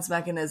defense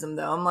mechanism,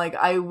 though. I'm like,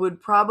 I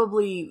would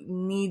probably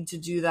need to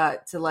do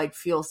that to like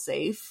feel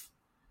safe.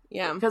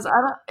 Yeah. Because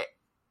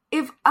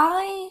if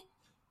I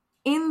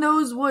in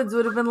those woods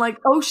would have been like,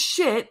 oh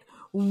shit,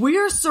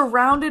 we're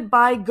surrounded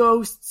by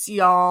ghosts,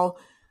 y'all,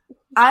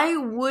 I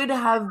would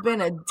have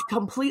been a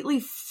completely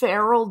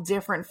feral,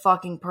 different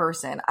fucking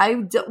person. I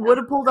would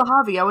have pulled a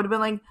Javi. I would have been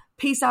like,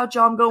 peace out,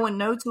 y'all. I'm going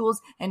no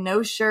tools and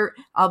no shirt.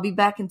 I'll be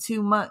back in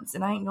 2 months.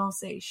 And I ain't gonna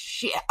say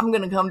shit. I'm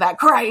gonna come back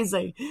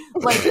crazy.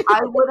 Like,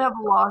 I would have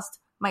lost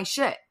my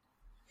shit.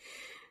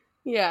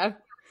 Yeah.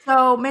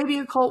 So maybe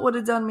a cult would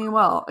have done me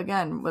well,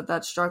 again, with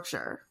that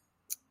structure.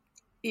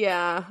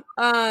 Yeah.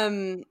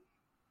 And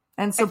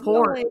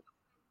support.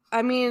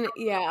 I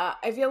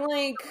feel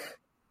like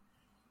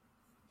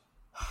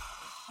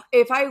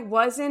if I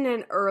wasn't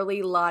an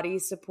early Lottie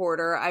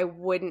supporter, I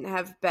wouldn't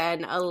have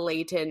been a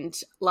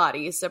latent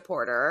Lottie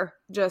supporter,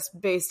 just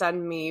based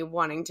on me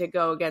wanting to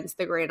go against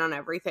the grain on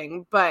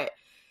everything. But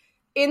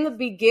in the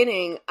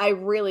beginning, I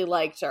really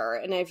liked her,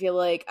 and I feel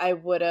like I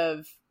would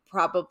have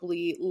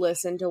probably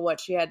listened to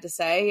what she had to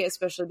say,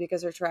 especially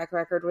because her track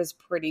record was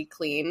pretty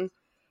clean.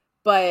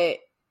 But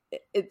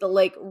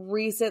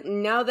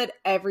now that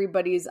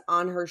everybody's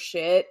on her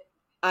shit,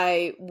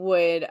 I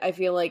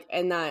feel like,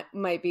 and that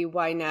might be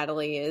why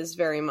Natalie is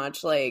very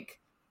much like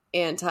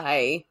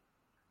anti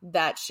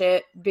that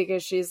shit,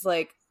 because she's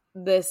like,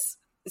 this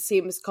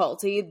seems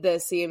culty.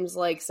 This seems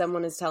like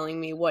someone is telling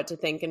me what to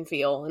think and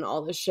feel and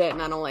all this shit,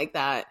 and I don't like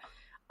that.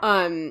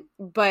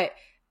 But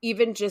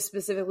even just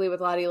specifically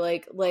with Lottie,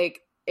 like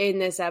in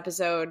this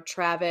episode,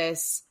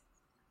 Travis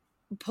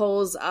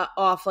pulls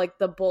off like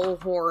the bull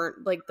horn,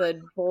 like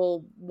the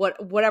bull,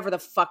 whatever the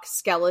fuck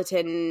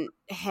skeleton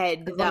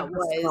head that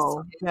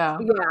was. Yeah.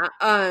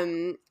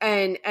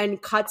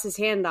 And cuts his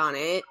hand on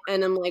it,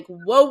 and I'm like,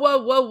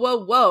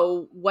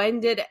 whoa,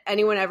 when did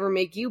anyone ever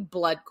make you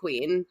blood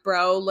queen,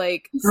 bro?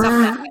 Like,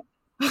 stop that.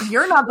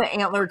 You're not the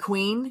antler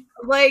queen.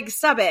 Like,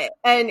 stop it.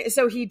 And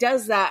so he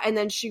does that, and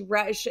then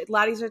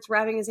Lottie starts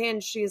wrapping his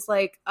hand. She's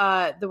like,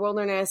 the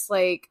wilderness,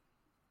 like,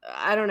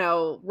 I don't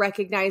know,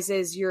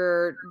 recognizes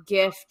your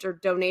gift or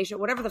donation,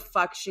 whatever the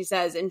fuck she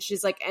says. And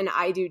she's like, and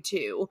I do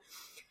too.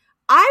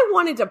 I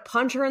wanted to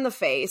punch her in the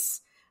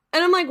face.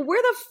 And I'm like, where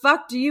the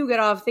fuck do you get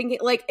off thinking?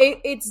 Like,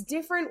 it's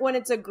different when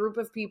it's a group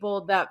of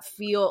people that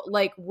feel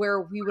like where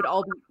we would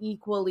all be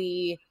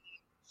equally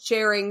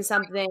sharing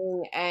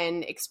something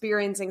and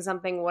experiencing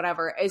something,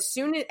 whatever.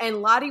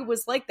 And Lottie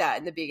was like that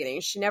in the beginning.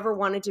 She never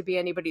wanted to be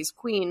anybody's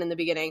queen in the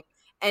beginning.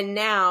 And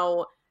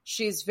now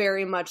she's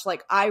very much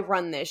like, I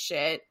run this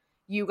shit.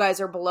 You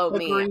guys are below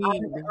me.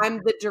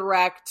 I'm the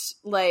direct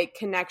like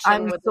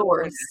connection with the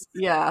source.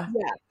 Yeah.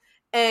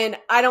 And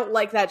I don't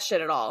like that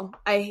shit at all.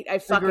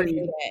 I fucking hate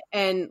it.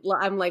 And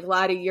I'm like,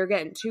 Lottie, you're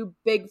getting too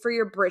big for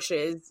your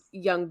brishes,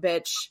 young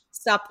bitch.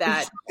 Stop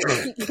that.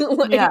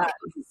 Slow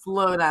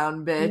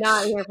down, bitch.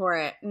 Not here for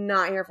it.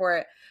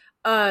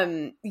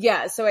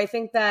 So I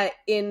think that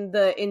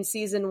in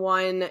season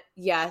 1,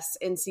 yes.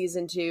 In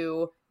season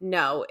 2,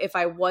 no. If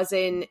I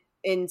wasn't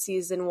in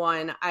season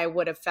 1, I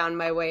would have found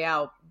my way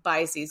out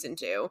by season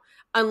 2,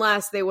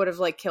 unless they would have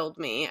like killed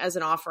me as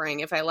an offering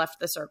if I left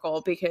the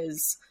circle,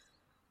 because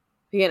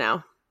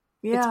it's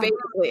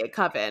basically a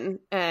coven.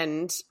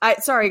 And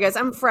sorry guys,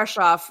 I'm fresh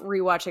off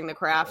rewatching The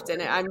Craft,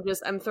 and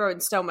I'm throwing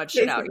so much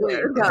shit out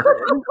here.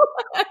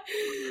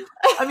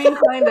 I mean,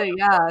 kinda,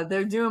 yeah.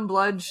 They're doing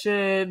blood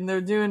shit, and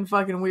they're doing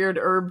fucking weird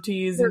herb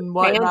teas and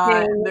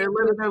whatnot. And they're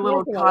living their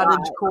little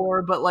cottage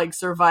core, but like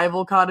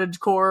survival cottage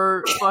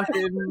core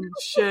fucking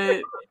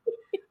shit.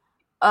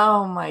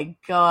 Oh my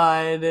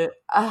god.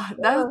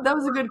 That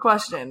was a good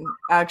question,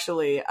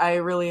 actually. I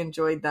really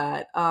enjoyed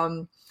that.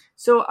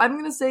 So I'm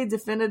going to say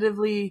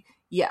definitively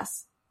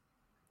yes.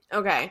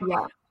 Okay.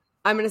 Yeah.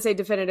 I'm going to say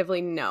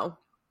definitively no.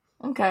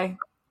 Okay.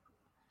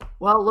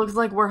 Well, it looks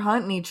like we're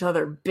hunting each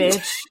other,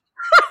 bitch.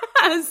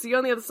 See you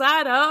on the other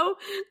side, ho.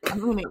 I'm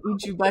going to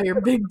eat you by your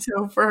big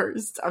toe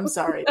first. I'm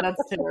sorry.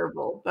 That's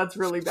terrible. That's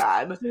really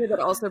bad. That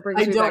also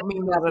brings I don't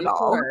mean that at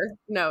all.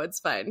 No, it's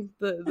fine.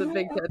 The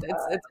big toe,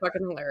 it's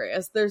fucking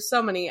hilarious. There's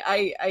so many.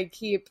 I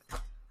keep,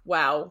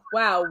 wow,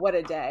 what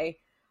a day.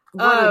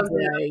 What a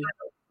day.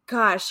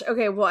 Gosh.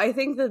 Okay. Well, I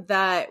think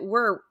that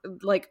we're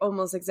like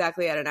almost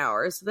exactly at an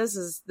hour. So this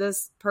is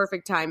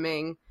perfect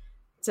timing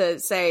to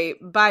say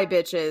bye,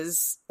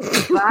 bitches.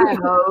 Bye,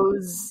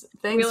 hoes.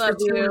 Thanks for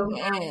tuning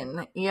you.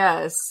 in.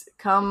 Yes.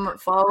 Come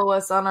follow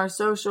us on our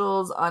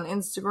socials on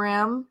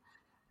Instagram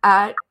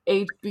at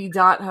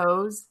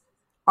hb.hose,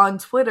 on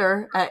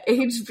Twitter at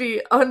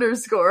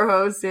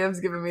hb_hose. Sam's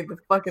giving me the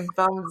fucking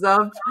thumbs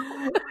up.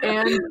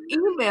 And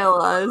email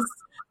us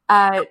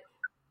at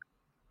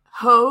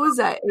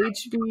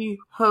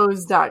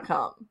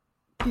hose@hbhose.com.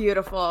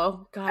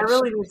 Beautiful. Gosh. I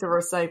really need to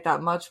recite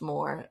that much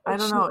more. I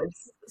don't know.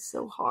 It's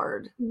so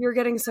hard. You're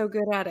getting so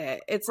good at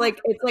it. It's like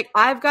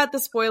I've got the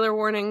spoiler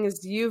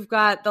warnings. You've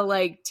got the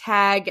like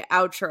tag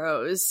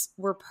outros.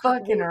 We're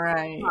fucking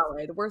right.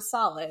 Solid. We're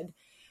solid.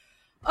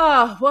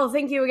 Oh, well,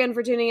 thank you again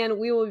for tuning in.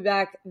 We will be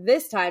back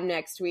this time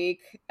next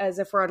week, as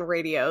if we're on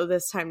radio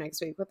this time next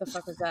week. What the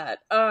fuck is that?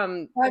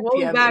 We'll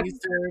be back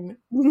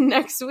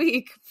next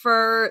week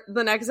for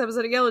the next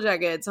episode of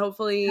Yellowjackets.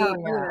 Hopefully,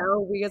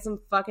 we get some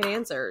fucking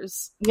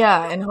answers.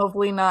 Yeah, and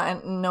hopefully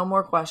no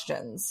more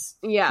questions.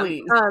 Yeah.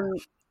 Please.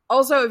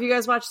 Also, if you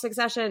guys watch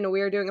Succession,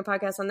 we are doing a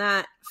podcast on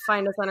that.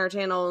 Find us on our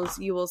channels.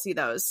 You will see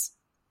those.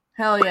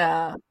 Hell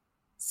yeah.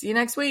 See you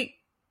next week.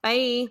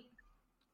 Bye.